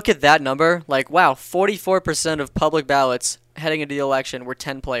 when you look at that number, like, wow, 44% of public ballots heading into the election were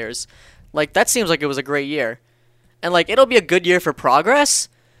 10 players. Like, that seems like it was a great year. And, like, it'll be a good year for progress,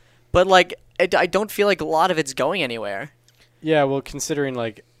 but, like, I don't feel like a lot of it's going anywhere. Yeah, well, considering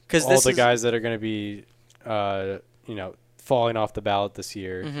like 'Cause all this the is- guys that are going to be, falling off the ballot this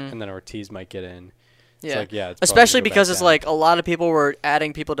year, Mhm. and then Ortiz might get in. Yeah. It's like, yeah, it's probably Especially gonna go because back it's down. like a lot of people were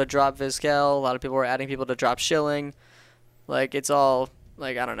adding people to drop Vizquel, a lot of people were adding people to drop Schilling. Like, it's all,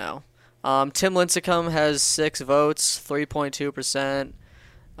 like, I don't know. Tim Lincecum has 6 votes, 3.2%.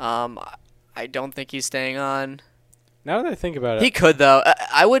 I don't think he's staying on. Now that I think about it, He could, though.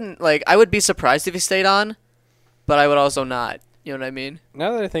 I wouldn't, like, I would be surprised if he stayed on, but I would also not. You know what I mean?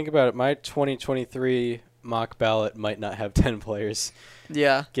 now that I think about it, my 2023 mock ballot might not have 10 players,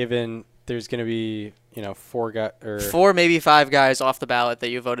 Yeah. given there's going to be 4 guys or 4, maybe 5 guys off the ballot that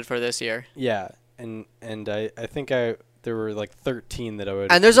you voted for this year. yeah, and I think there were like 13 that I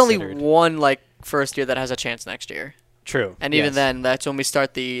would. And there's only considered. one, like, first year that has a chance next year. True, And even yes. then, that's when we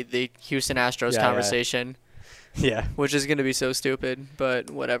start the Houston Astros Yeah, conversation, yeah, which is going to be so stupid,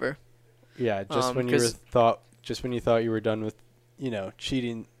 but whatever. yeah. Just when you thought you were done with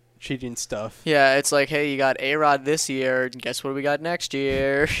cheating stuff. Yeah, it's like, hey, you got A-Rod this year. Guess what we got next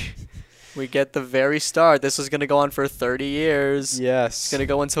year? We get the very start. This is going to go on for 30 years. Yes. It's going to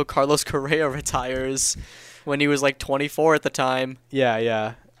go until Carlos Correa retires when he was like 24 at the time.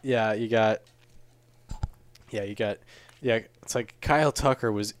 Yeah. You got. It's like Kyle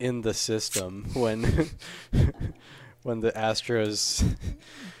Tucker was in the system when when the Astros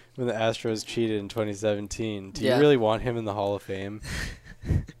cheated in 2017. Do Yeah. you really want him in the Hall of Fame?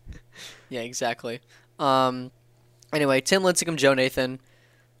 Yeah, exactly. Anyway, Tim Lincecum, Joe Nathan,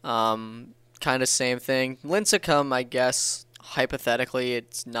 kind of same thing. Lincecum, I guess, hypothetically,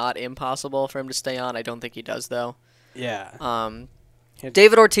 it's not impossible for him to stay on. I don't think he does, though. Yeah.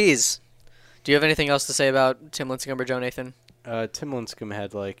 David Ortiz. Do you have anything else to say about Tim Lincecum or Joe Nathan? Tim Lincecum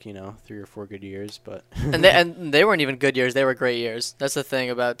had 3 or 4 good years, but And they weren't even good years. They were great years. That's the thing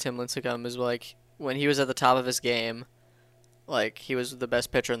about Tim Lincecum is, like, when he was at the top of his game, like, he was the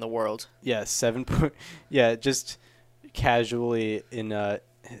best pitcher in the world. yeah, just casually in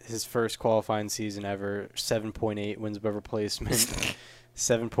his first qualifying season ever, 7.8 wins above replacement,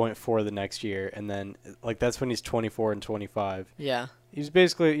 7.4 the next year, and then that's when he's 24 and 25. Yeah. It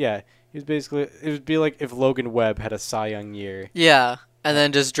would be like if Logan Webb had a Cy Young year. Yeah. And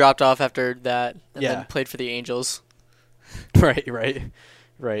then just dropped off after that and Yeah. then played for the Angels. Right.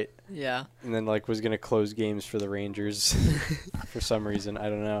 Yeah. And then was going to close games for the Rangers for some reason. I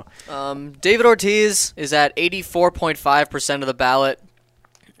don't know. David Ortiz is at 84.5% of the ballot.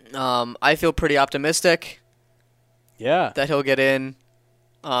 I feel pretty optimistic Yeah. that he'll get in.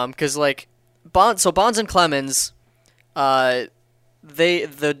 Because, Bonds and Clemens,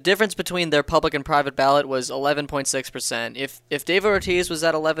 the difference between their public and private ballot was 11.6%. If David Ortiz was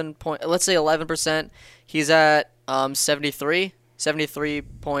at let's say 11%, he's at 73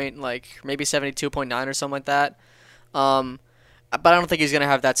 point, maybe 72.9 or something like that. But I don't think he's gonna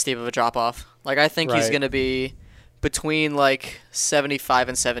have that steep of a drop off. I think he's Right. gonna be between 75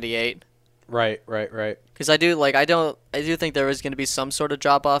 and 78. Right. Because I do think there is gonna be some sort of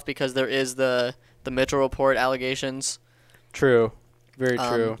drop off because there is the Mitchell report allegations. True. Very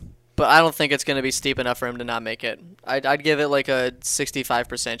true. But I don't think it's going to be steep enough for him to not make it. I'd give it a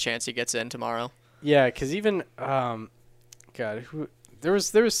 65% chance he gets in tomorrow. Yeah, because even there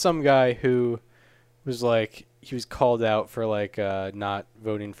was some guy who was he was called out for not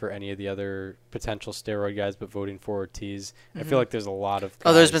voting for any of the other potential steroid guys, but voting for Ortiz. I feel like there's a lot of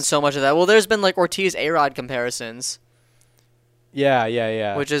Oh, there's been guys- so much of that. Well, there's been Ortiz A-Rod comparisons,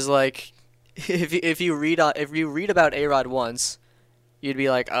 yeah. which is if you read about A-Rod once, you'd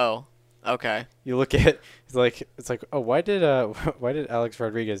be like, oh, okay. You look at it's like oh why did Alex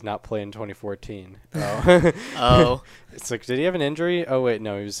Rodriguez not play in 2014? Oh. Oh. It's did he have an injury? Oh wait,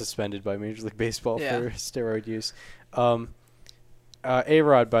 no, he was suspended by Major League Baseball Yeah. for steroid use.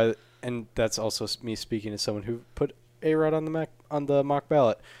 A-Rod and that's also me speaking as someone who put A-Rod on the mock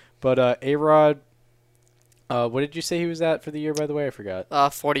ballot. But A-Rod What did you say he was at for the year, by the way? I forgot.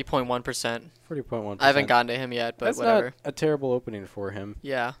 40.1%. 40.1%. I haven't gotten to him yet, but That's whatever. not a terrible opening for him,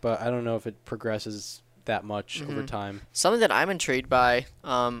 Yeah. but I don't know if it progresses that much over Mhm. time. Something that I'm intrigued by,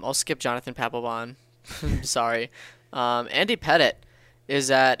 I'll skip Jonathan Papelbon. Sorry. Andy Pettit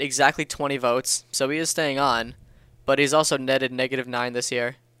is at exactly 20 votes, so he is staying on, but he's also netted -9 this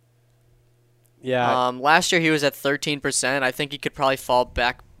year. Yeah, Last year he was at 13%. I think he could probably fall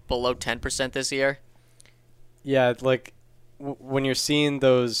back below 10% this year. yeah. Like when you're seeing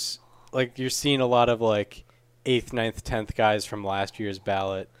those, like you're seeing a lot of like 8th, 9th, 10th guys from last year's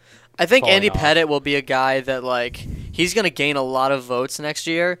ballot. I think falling Andy off. Pettit will be a guy that, like, he's going to gain a lot of votes next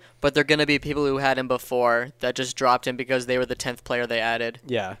year, but they're going to be people who had him before that just dropped him because they were the 10th player they added.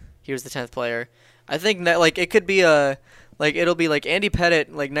 Yeah, He was the 10th player. I think that, like, it could be it'll be like Andy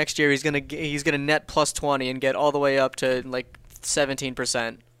Pettit, like, next year he's going to net plus 20 and get all the way up to, like,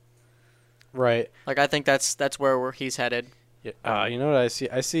 17%. right. Like, I think that's where he's headed. Yeah. You know what I see?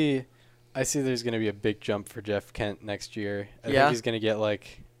 I see there's going to be a big jump for Jeff Kent next year. I Yeah? think he's going to get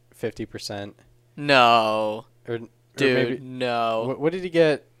like 50%. No. Or Dude, maybe, no. what did he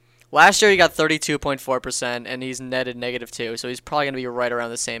get? Last year he got 32.4%, and he's netted -2, so he's probably going to be right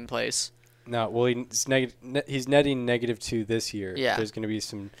around the same place. No, well, he's netting -2 this year. Yeah. There's going to be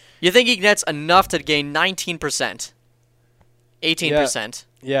some. You think he nets enough to gain 19%? 18%?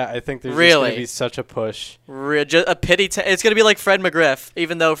 Yeah, I think there's just Really? going to be such a push. Just a pity. It's going to be like Fred McGriff,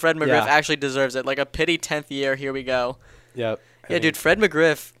 even though Fred McGriff Yeah. actually deserves it. Like a pity 10th year. Here we go. Yep. Yeah, dude, Fred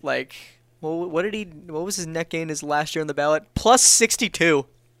McGriff, like, well, what was his net gain his last year on the ballot? Plus 62.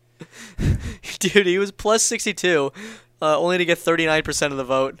 Dude, he was plus 62, only to get 39% of the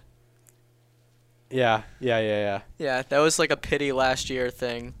vote. Yeah. Yeah, that was like a pity last year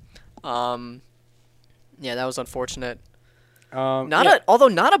thing. Yeah, that was unfortunate. Although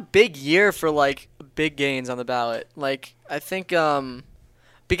not a big year for like big gains on the ballot. Like I think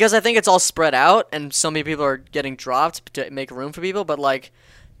because I think it's all spread out and so many people are getting dropped to make room for people, but like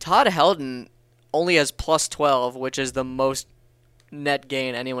Todd Helton only has plus 12, which is the most net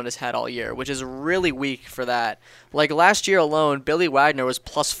gain anyone has had all year, which is really weak for that. Like last year alone, Billy Wagner was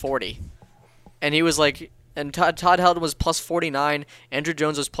plus 40. And he was like and Todd Helton was plus 49, Andrew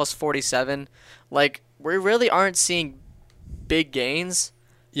Jones was plus 47. Like we really aren't seeing big gains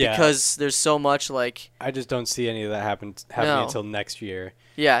because there's so much like I just don't see any of that happening No. until next year.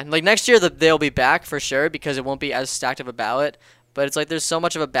 yeah, like next year they'll be back for sure because it won't be as stacked of a ballot, but it's like there's so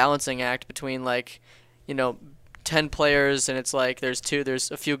much of a balancing act between like 10 players and it's like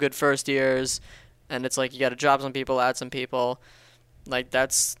there's a few good first years and it's like you got to drop some people, add some people. Like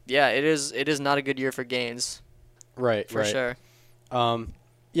it is not a good year for gains Right. for sure.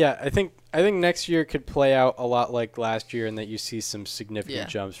 Yeah, I think next year could play out a lot like last year in that you see some significant Yeah.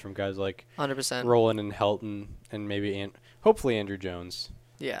 jumps from guys like 100%. Roland and Helton and maybe hopefully Andrew Jones.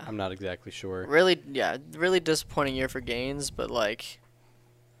 Yeah. I'm not exactly sure. Really disappointing year for gains, but like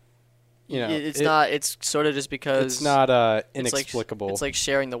it's sort of just because It's not it's like- inexplicable. It's like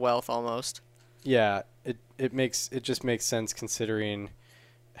sharing the wealth almost. Yeah, it just makes sense considering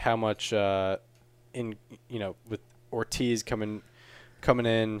how much with Ortiz coming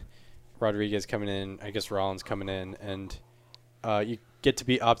in, Rodriguez coming in, I guess Rollins coming in, and you get to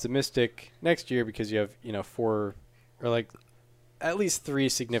be optimistic next year because you have 4 or like at least 3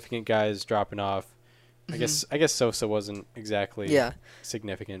 significant guys dropping off. I guess Sosa wasn't exactly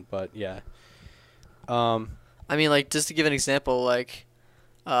significant, but yeah. I mean, like just to give an example, like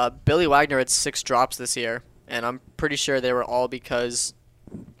Billy Wagner had 6 drops this year, and I'm pretty sure they were all because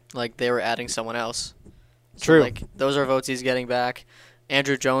like they were adding someone else. So, True. like those are votes he's getting back.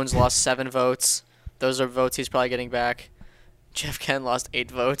 Andrew Jones lost 7 votes. Those are votes he's probably getting back. Jeff Kent lost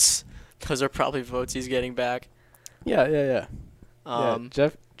 8 votes. Those are probably votes he's getting back. Yeah.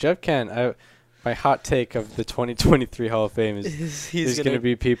 Jeff Kent. My hot take of the 2023 Hall of Fame is there's going to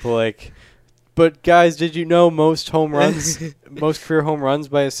be people like, but guys, did you know most career home runs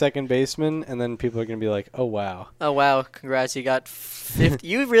by a second baseman? And then people are going to be like, oh wow. Oh wow! Congrats, you got 50.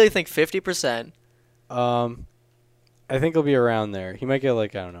 You really think 50%? I think he'll be around there. He might get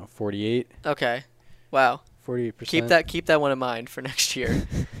like 48. Okay. Wow. 48%. Keep that one in mind for next year.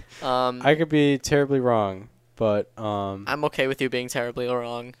 I could be terribly wrong, but I'm okay with you being terribly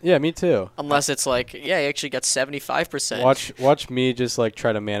wrong. Yeah, me too. Unless it's like, he actually got 75%. Watch me just like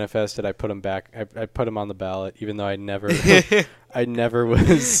try to manifest it. I put him back. I put him on the ballot, even though I never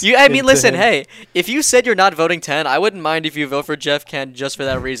was. Listen, hey, if you said you're not voting 10, I wouldn't mind if you vote for Jeff Kent just for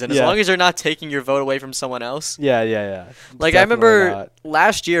that reason, as long as you're not taking your vote away from someone else. Yeah. Like, I remember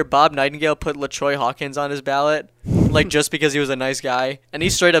last year, Bob Nightingale put LaTroy Hawkins on his ballot, like just because he was a nice guy, and he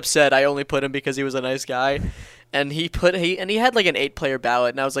straight up said, "I only put him because he was a nice guy," and he had like an 8-player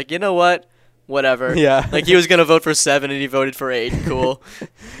ballot, and I was like, you know what, whatever. Yeah. Like he was gonna vote for 7, and he voted for 8. Cool.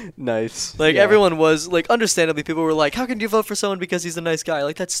 Nice. Like Yeah. everyone was like, understandably, people were like, "How can you vote for someone because he's a nice guy?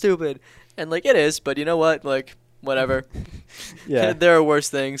 Like that's stupid." And like it is, but you know what? Like whatever. Yeah. There are worse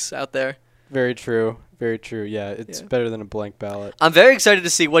things out there. Very true. Very true. Yeah, it's Yeah. better than a blank ballot. I'm very excited to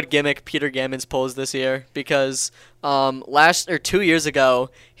see what gimmick Peter Gammons pulls this year because 2 years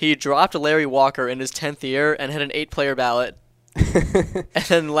ago he dropped Larry Walker in his 10th year and had an 8-player ballot, and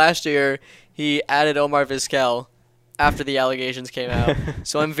then last year he added Omar Vizquel after the allegations came out.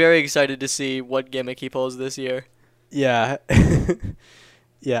 So I'm very excited to see what gimmick he pulls this year. Yeah.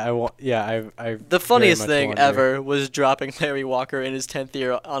 Yeah, I want. Yeah, I. The funniest very thing much wonder. ever was dropping Larry Walker in his 10th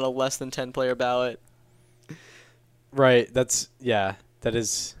year on a less than 10-player ballot. Right. That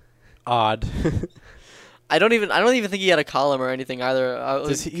is odd. I don't even think he had a column or anything either.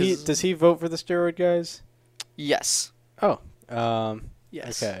 Does he vote for the steroid guys? Yes. Oh.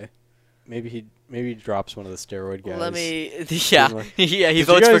 Yes. Okay. Maybe he drops one of the steroid guys. Let me. Yeah. More. Yeah. He Did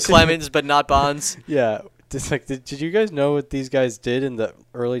votes you for guys- Clemens, but not Bonds. Yeah. Did you guys know what these guys did in the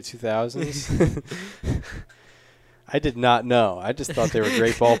early 2000s? I did not know. I just thought they were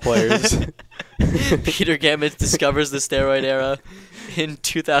great ball players. Peter Gammons discovers the steroid era in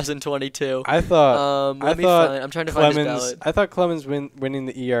 2022. I thought. Let me thought find. I'm trying to find his Clemens. ballot. I thought Clemens winning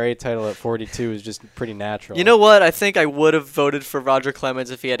the ERA title at 42 was just pretty natural. You know what? I think I would have voted for Roger Clemens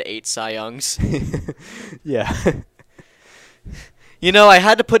if he had 8 Cy Youngs. Yeah. You know, I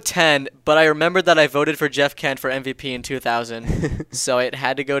had to put 10, but I remembered that I voted for Jeff Kent for MVP in 2000, so it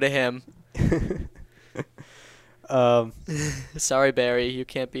had to go to him. Sorry, Barry, you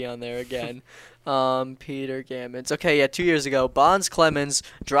can't be on there again. Peter Gammons. Okay, yeah, 2 years ago, Bonds, Clemens,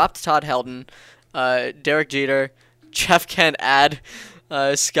 dropped Todd Helton, Derek Jeter, Jeff Kent,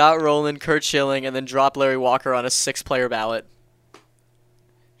 Scott Rowland, Kurt Schilling, and then dropped Larry Walker on a 6-player ballot.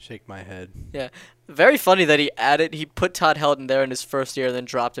 Shake my head. Yeah. Very funny that he put Todd Helton there in his first year and then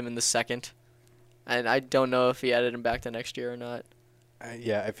dropped him in the second. And I don't know if he added him back the next year or not.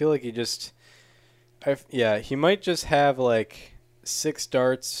 Yeah, I feel like he might just have like 6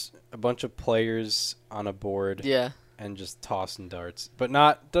 darts, a bunch of players on a board, Yeah. and just tossing darts, but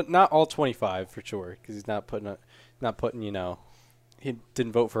not all 25 for sure, because he's not putting he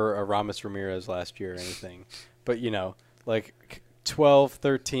didn't vote for Aramis Ramirez last year or anything, but like 12,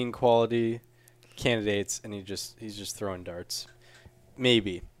 13 quality candidates, and he's just throwing darts.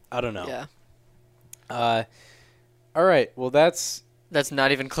 Maybe, I don't know. Yeah. All right. Well, that's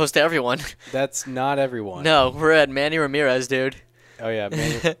Not even close to everyone. not everyone. No, we're at Manny Ramirez, dude. Oh yeah,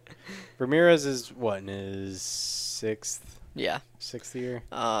 Ramirez is what, in his sixth Yeah. year?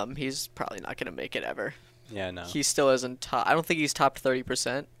 He's probably not gonna make it ever. Yeah, no. He still isn't top. I don't think he's topped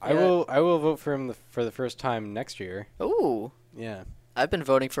 30%. I will vote for him for the first time next year. Ooh. Yeah. I've been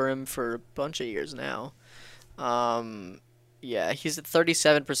voting for him for a bunch of years now. Yeah, he's at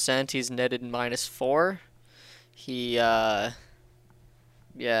 37%. He's netted -4.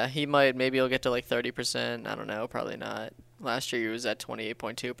 Maybe he'll get to like 30%. I don't know, probably not. Last year he was at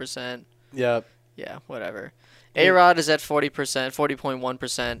 28.2%. Yep. Yeah, whatever. A-Rod is at 40%,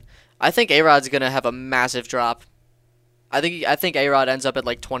 40.1%. I think A-Rod's going to have a massive drop. I think A-Rod ends up at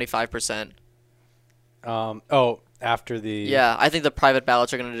like 25%. After the Yeah, I think the private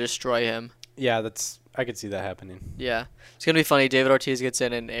ballots are going to destroy him. Yeah, I could see that happening. Yeah. It's going to be funny. David Ortiz gets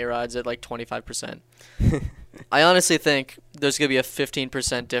in and A-Rod's at like 25%. I honestly think there's going to be a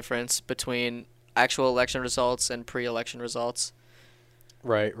 15% difference between actual election results and pre-election results.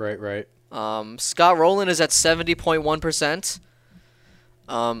 Right. Scott Rowland is at 70.1%.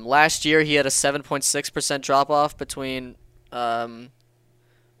 Last year he had a 7.6% drop-off between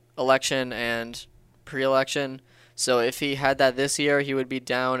election and pre-election. So if he had that this year, he would be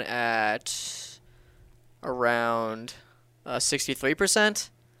down at around 63%.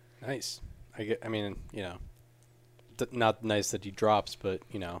 Nice. Not nice that he drops, but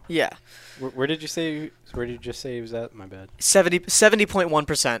Yeah. Where did you say he was at? My bad.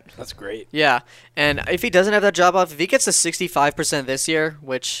 70.1%. That's great. Yeah. And if he doesn't have that drop off, if he gets to 65% this year,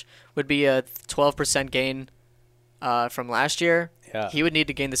 which would be a 12% gain from last year, Yeah. he would need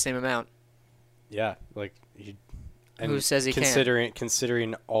to gain the same amount. Yeah, like he. Who says he can't?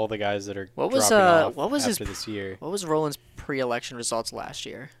 Considering all the guys that are What was dropping off his after this year. What was Roland's pre-election results last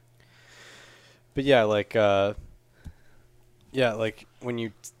year? But yeah, like when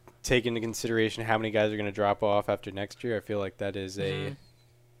you take into consideration how many guys are going to drop off after next year, I feel like that is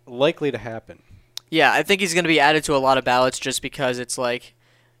likely to happen. Yeah, I think he's going to be added to a lot of ballots just because it's like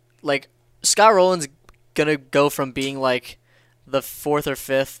Scott Rowland's gonna go from being like the fourth or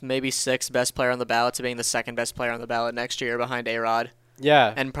fifth, maybe sixth best player on the ballot to being the second best player on the ballot next year behind A-Rod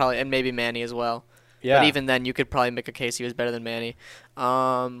Yeah. and maybe Manny as well. Yeah. But even then, you could probably make a case he was better than Manny.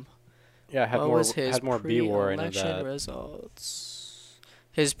 Yeah, had What more was his had more B war in pre-election that. results?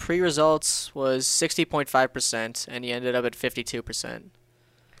 His pre-results was 60.5%, and he ended up at 52%.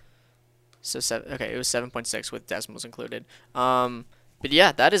 So it was 7.6 with decimals included. But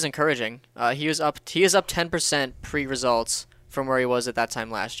yeah, that is encouraging. He is up 10% pre-results from where he was at that time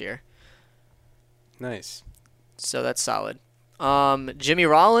last year. Nice. So that's solid. Jimmy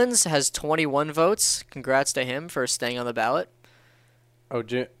Rollins has 21 votes. Congrats to him for staying on the ballot.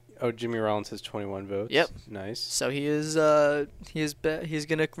 Jimmy Rollins has 21 votes. Yep. Nice. So he's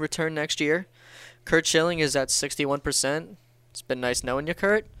gonna return next year. Kurt Schilling is at 61%. It's been nice knowing you,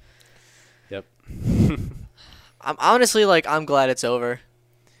 Kurt. Yep. I'm honestly I'm glad it's over.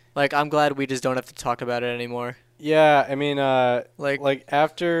 Like I'm glad we just don't have to talk about it anymore. Yeah, I mean, Like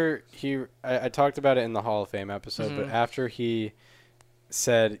after I talked about it in the Hall of Fame episode, but Mhm. after he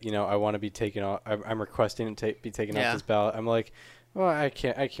said, I want to be taken off, I'm requesting to be taken off Yeah. this ballot. I'm like, well, I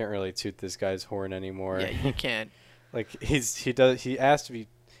can't really toot this guy's horn anymore. yeah, you can't. Like he has to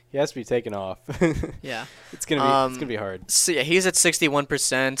be taken off. Yeah. It's gonna be hard. So yeah, he's at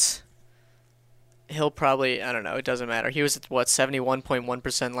 61%. He'll probably I don't know. It doesn't matter. He was at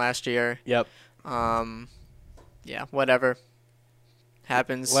 71.1% last year. Yep. Yeah, whatever.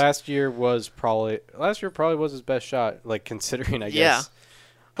 Happens. Last year probably was his best shot, like considering I Yeah. guess.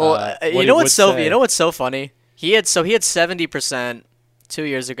 Well, what you he know would what's so say. you know what's so funny? He had 70% 2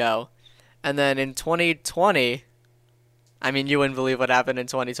 years ago, and then in 2020, I mean, you wouldn't believe what happened in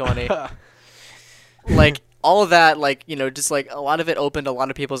 2020. Like all of that, just like a lot of it opened a lot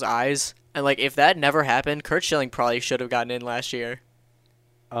of people's eyes, and like if that never happened, Kurt Schilling probably should have gotten in last year.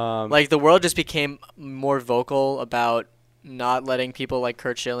 Like the world just became more vocal about not letting people like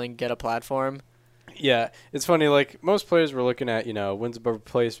Kurt Schilling get a platform. Yeah, it's funny. Like most players were looking at, wins above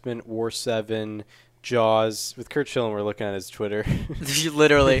replacement, War 7, Jaws. With Kurt Schilling, we're looking at his Twitter.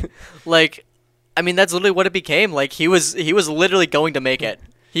 Literally, I mean, that's literally what it became. Like he was literally going to make it.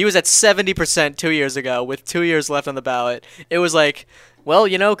 He was at 70% 2 years ago with 2 years left on the ballot. It was like, well,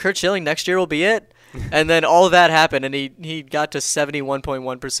 Kurt Schilling next year will be it. And then all of that happened, and he got to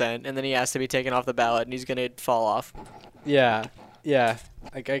 71.1%, and then he asked to be taken off the ballot, and he's gonna fall off. Yeah.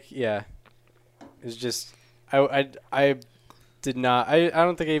 It's just I did not. I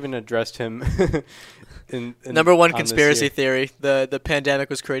don't think I even addressed him. in Number one on this conspiracy year. theory: the pandemic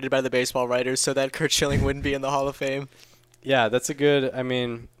was created by the baseball writers so that Kurt Schilling wouldn't be in the Hall of Fame. Yeah, that's a good. I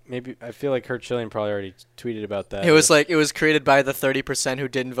mean, maybe I feel like Kurt Schilling probably already tweeted about that. It was created by the 30% who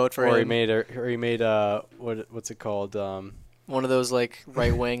didn't vote for or him. he made what's it called? One of those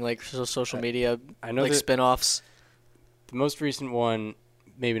right wing social media I know that spin-offs. the most recent one,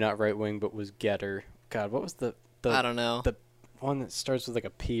 maybe not right wing, but was Getter. God, what was the I don't know. the one that starts with like a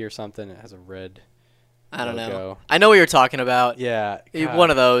P or something? It has a red. I don't know. logo. I know what you're talking about. Yeah, God.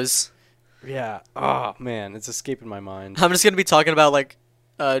 One of those. Yeah. Oh man, it's escaping my mind. I'm just gonna be talking about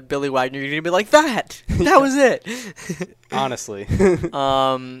Billy Wagner. You're gonna be like that. That was it. Honestly.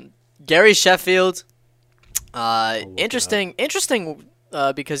 Gary Sheffield. look it Interesting.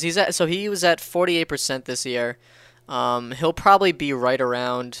 Because he was at 48% this year. He'll probably be right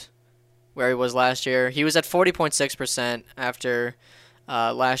around where he was last year. He was at 40.6% after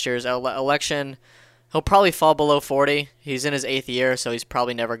last year's election. He'll probably fall below 40. He's in his 8th year, so he's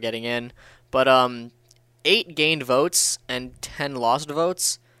probably never getting in. But 8 gained votes and 10 lost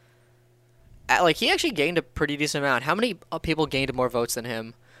votes. He actually gained a pretty decent amount. How many people gained more votes than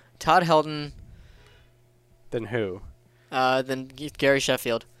him? Todd Helton. Then who? Than Gary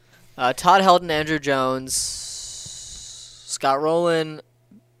Sheffield. Todd Helton, Andrew Jones, Scott Rowland,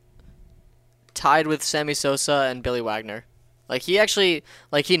 tied with Sammy Sosa and Billy Wagner. He actually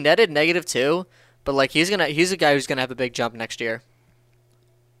he netted -2, but he's a guy who's gonna have a big jump next year.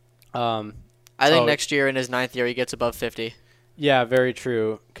 I think next year in his 9th year he gets above 50. Yeah, very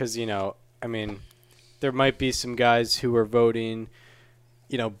true. Because I mean, there might be some guys who are voting.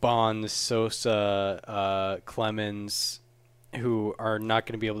 Bonds, Sosa, Clemens, who are not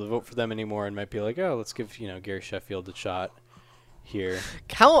going to be able to vote for them anymore, and might be like, oh, let's give Gary Sheffield a shot here.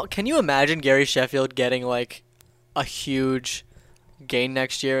 Can you imagine Gary Sheffield getting a huge gain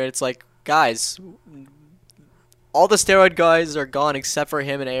next year? It's like, guys, all the steroid guys are gone except for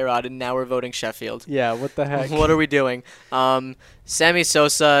him and A-Rod, and now we're voting Sheffield. Yeah, what the heck? What are we doing? Sammy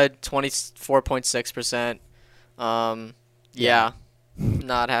Sosa, 24.6%. Yeah,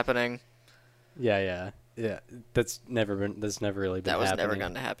 not happening. Yeah. Yeah, that's never really been That was never happening.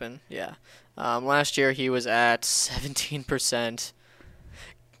 going to happen. Yeah. Last year he was at 17%.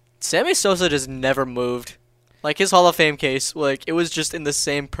 Sammy Sosa just never moved. Like his Hall of Fame case, like it was just in the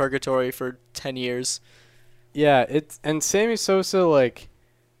same purgatory for 10 years. Yeah, and Sammy Sosa, like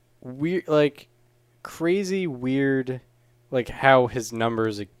weird, like crazy weird, like how his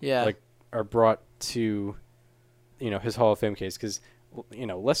numbers Yeah. like are brought to, his Hall of Fame case, because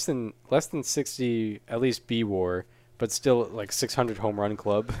less than 60 at least B-WAR, but still like 600 home run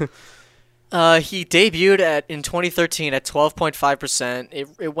club. He debuted in 2013 at 12.5%.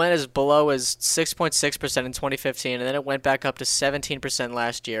 It went as below as 6.6% in 2015, and then it went back up to 17%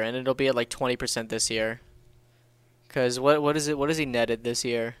 last year, and it'll be at like 20% this year. Cause what is it? What has he netted this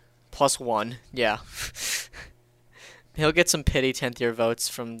year? +1. Yeah. He'll get some pity 10th year votes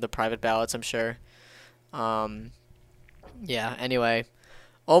from the private ballots, I'm sure. Yeah. Anyway,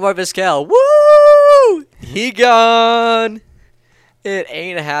 Omar Vizquel. Woo! He gone. It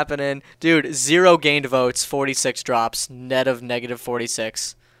ain't happening. Dude, 0 gained votes, 46 drops, net of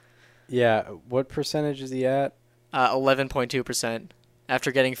 -46. Yeah, what percentage is he at? 11.2%.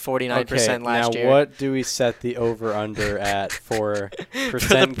 After getting 49% last year. Now what do we set the over-under at for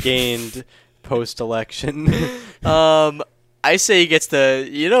percent gained post-election? I say he gets the...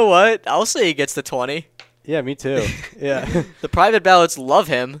 You know what? I'll say he gets the 20. Yeah, me too. Yeah. The private ballots love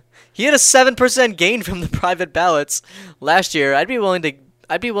him. He had a 7% gain from the private ballots last year. I'd be willing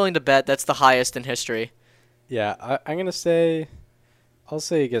to bet that's the highest in history. Yeah, I'm gonna say, I'll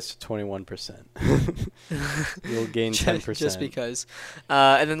say he gets to 21%. You'll gain 10%. Just because.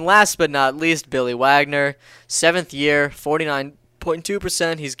 And then last but not least, Billy Wagner, 7th year,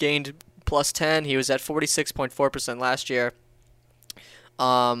 49.2%. He's gained +10. He was at 46.4% last year.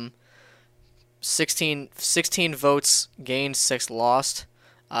 16 votes gained, 6 lost.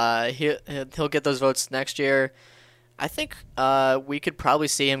 He'll get those votes next year. I think we could probably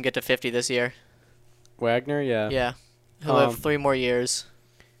see him get to 50 this year. Wagner, yeah. Yeah. He'll have 3 more years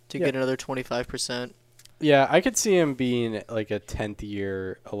to yeah. get another 25%. Yeah, I could see him being like a 10th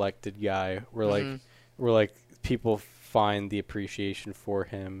year elected guy where like people find the appreciation for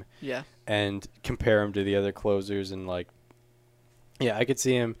him. Yeah. And compare him to the other closers, and like, yeah, I could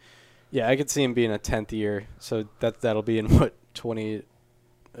see him being a 10th year. So that'll be in what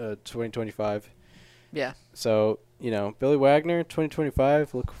 2025. Yeah. So, Billy Wagner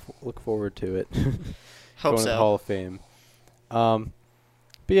 2025, look forward to it. Hope Going to so. the Hall of Fame. But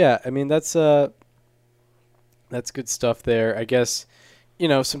yeah, I mean that's good stuff there. I guess,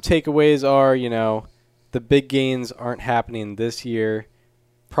 some takeaways are, the big gains aren't happening this year.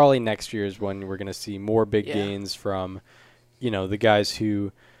 Probably next year is when we're going to see more big gains from, the guys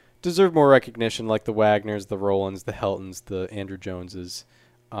who deserve more recognition, like the Wagners, the Rollins, the Heltons, the Andrew Joneses.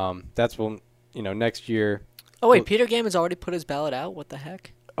 That's when, next year. Oh, wait, Peter Gamon's already put his ballot out? What the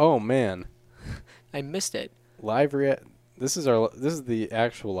heck? Oh, man. I missed it. This is the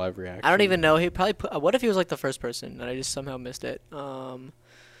actual live reaction. I don't even know. He probably put... what if he was like the first person and I just somehow missed it?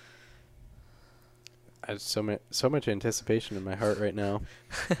 I have so much anticipation in my heart right now.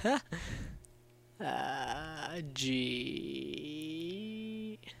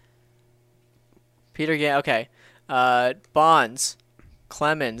 Peter Gammon. Okay. Bonds,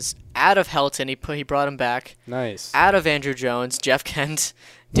 Clemens, out of Helton. He brought him back. Nice. Out of Andrew Jones, Jeff Kent,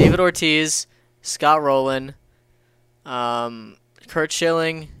 David Ortiz, Scott Rowland, Kurt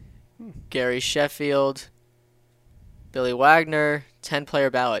Schilling, Gary Sheffield, Billy Wagner.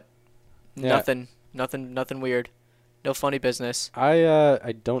 10-player ballot. Yeah. Nothing weird. No funny business.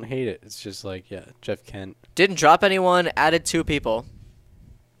 I don't hate it. It's just like, yeah, Jeff Kent. Didn't drop anyone. Added 2 people.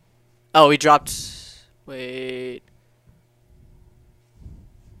 Oh, he dropped. Wait.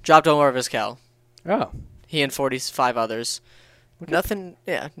 Dropped Omar Vizquel. Oh. He and 45 others. Nothing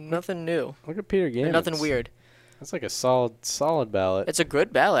new. Look at Peter Gammon. Nothing weird. That's like a solid ballot. It's a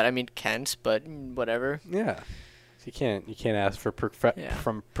good ballot. I mean, Kent, but whatever. Yeah. You can't ask for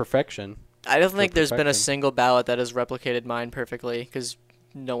from perfection. I don't think there's been a perfection. single ballot that has replicated mine perfectly because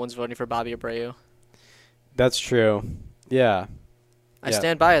no one's voting for Bobby Abreu. That's true. Yeah. I Yeah.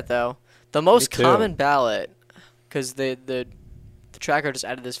 stand by it though. The most too. common ballot, because the tracker just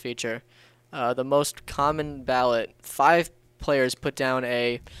added this feature. The most common ballot, 5 players put down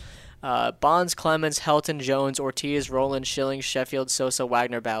a Bonds, Clemens, Helton, Jones, Ortiz, Rowland, Schilling, Sheffield, Sosa,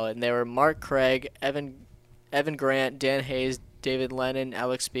 Wagner ballot, and they were Mark Craig, Evan Grant, Dan Hayes, David Lennon,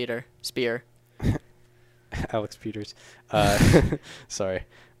 Alex Spear. Alex Peters. Sorry.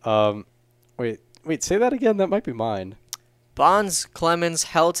 Wait, say that again. That might be mine. Bonds, Clemens,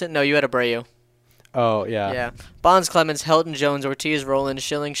 Helton. No, you had Abreu. Oh, yeah. Yeah. Bonds, Clemens, Helton, Jones, Ortiz, Rowland,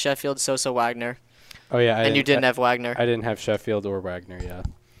 Schilling, Sheffield, Sosa, Wagner. Oh yeah, and you didn't have Wagner. I didn't have Sheffield or Wagner. Yeah.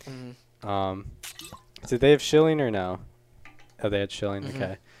 Mhm. Did they have Schilling or no? Oh, they had Schilling. Mhm.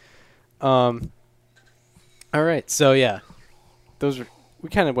 Okay. All right. So yeah, we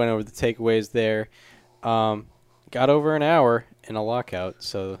kind of went over the takeaways there. Got over an hour in a lockout,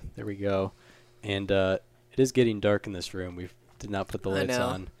 so there we go. And it is getting dark in this room. We did not put the I lights know.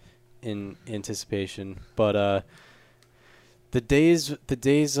 on in anticipation, but the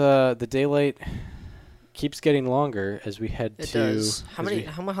daylight keeps getting longer as we head It to. does. How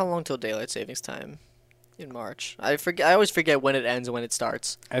long till daylight savings time in March? I always forget when it ends and when it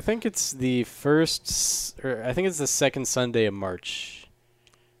starts. I think it's the second Sunday of March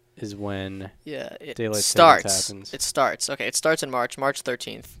is when Yeah, it daylight starts. savings happens. It starts. Okay, it starts in March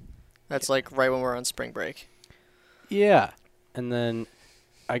 13th. That's like right when we're on spring break. Yeah. And then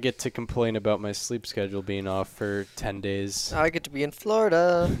I get to complain about my sleep schedule being off for 10 days. I get to be in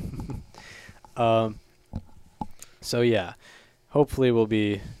Florida. So yeah, hopefully we'll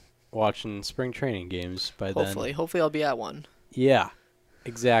be watching spring training games by then. Hopefully I'll be at one. Yeah,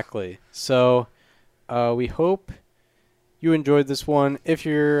 exactly. So we hope you enjoyed this one. If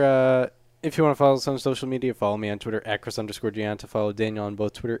you want to follow us on social media, follow me on Twitter at Chris_Gianta. Follow Daniel on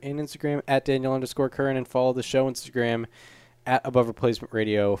both Twitter and Instagram at Daniel_Curran, and follow the show Instagram at Above Replacement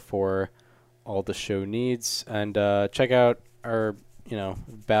Radio for all the show needs. And check out our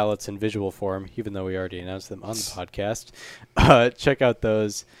ballots in visual form, even though we already announced them on the podcast. Check out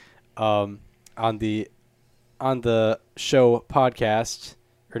those on the show podcast,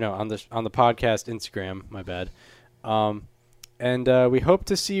 or no, on the podcast Instagram. My bad. And we hope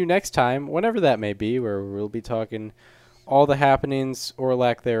to see you next time, whenever that may be, where we'll be talking all the happenings or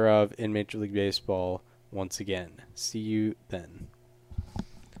lack thereof in Major League Baseball once again. See you then.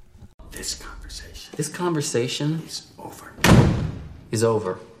 This conversation is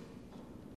over.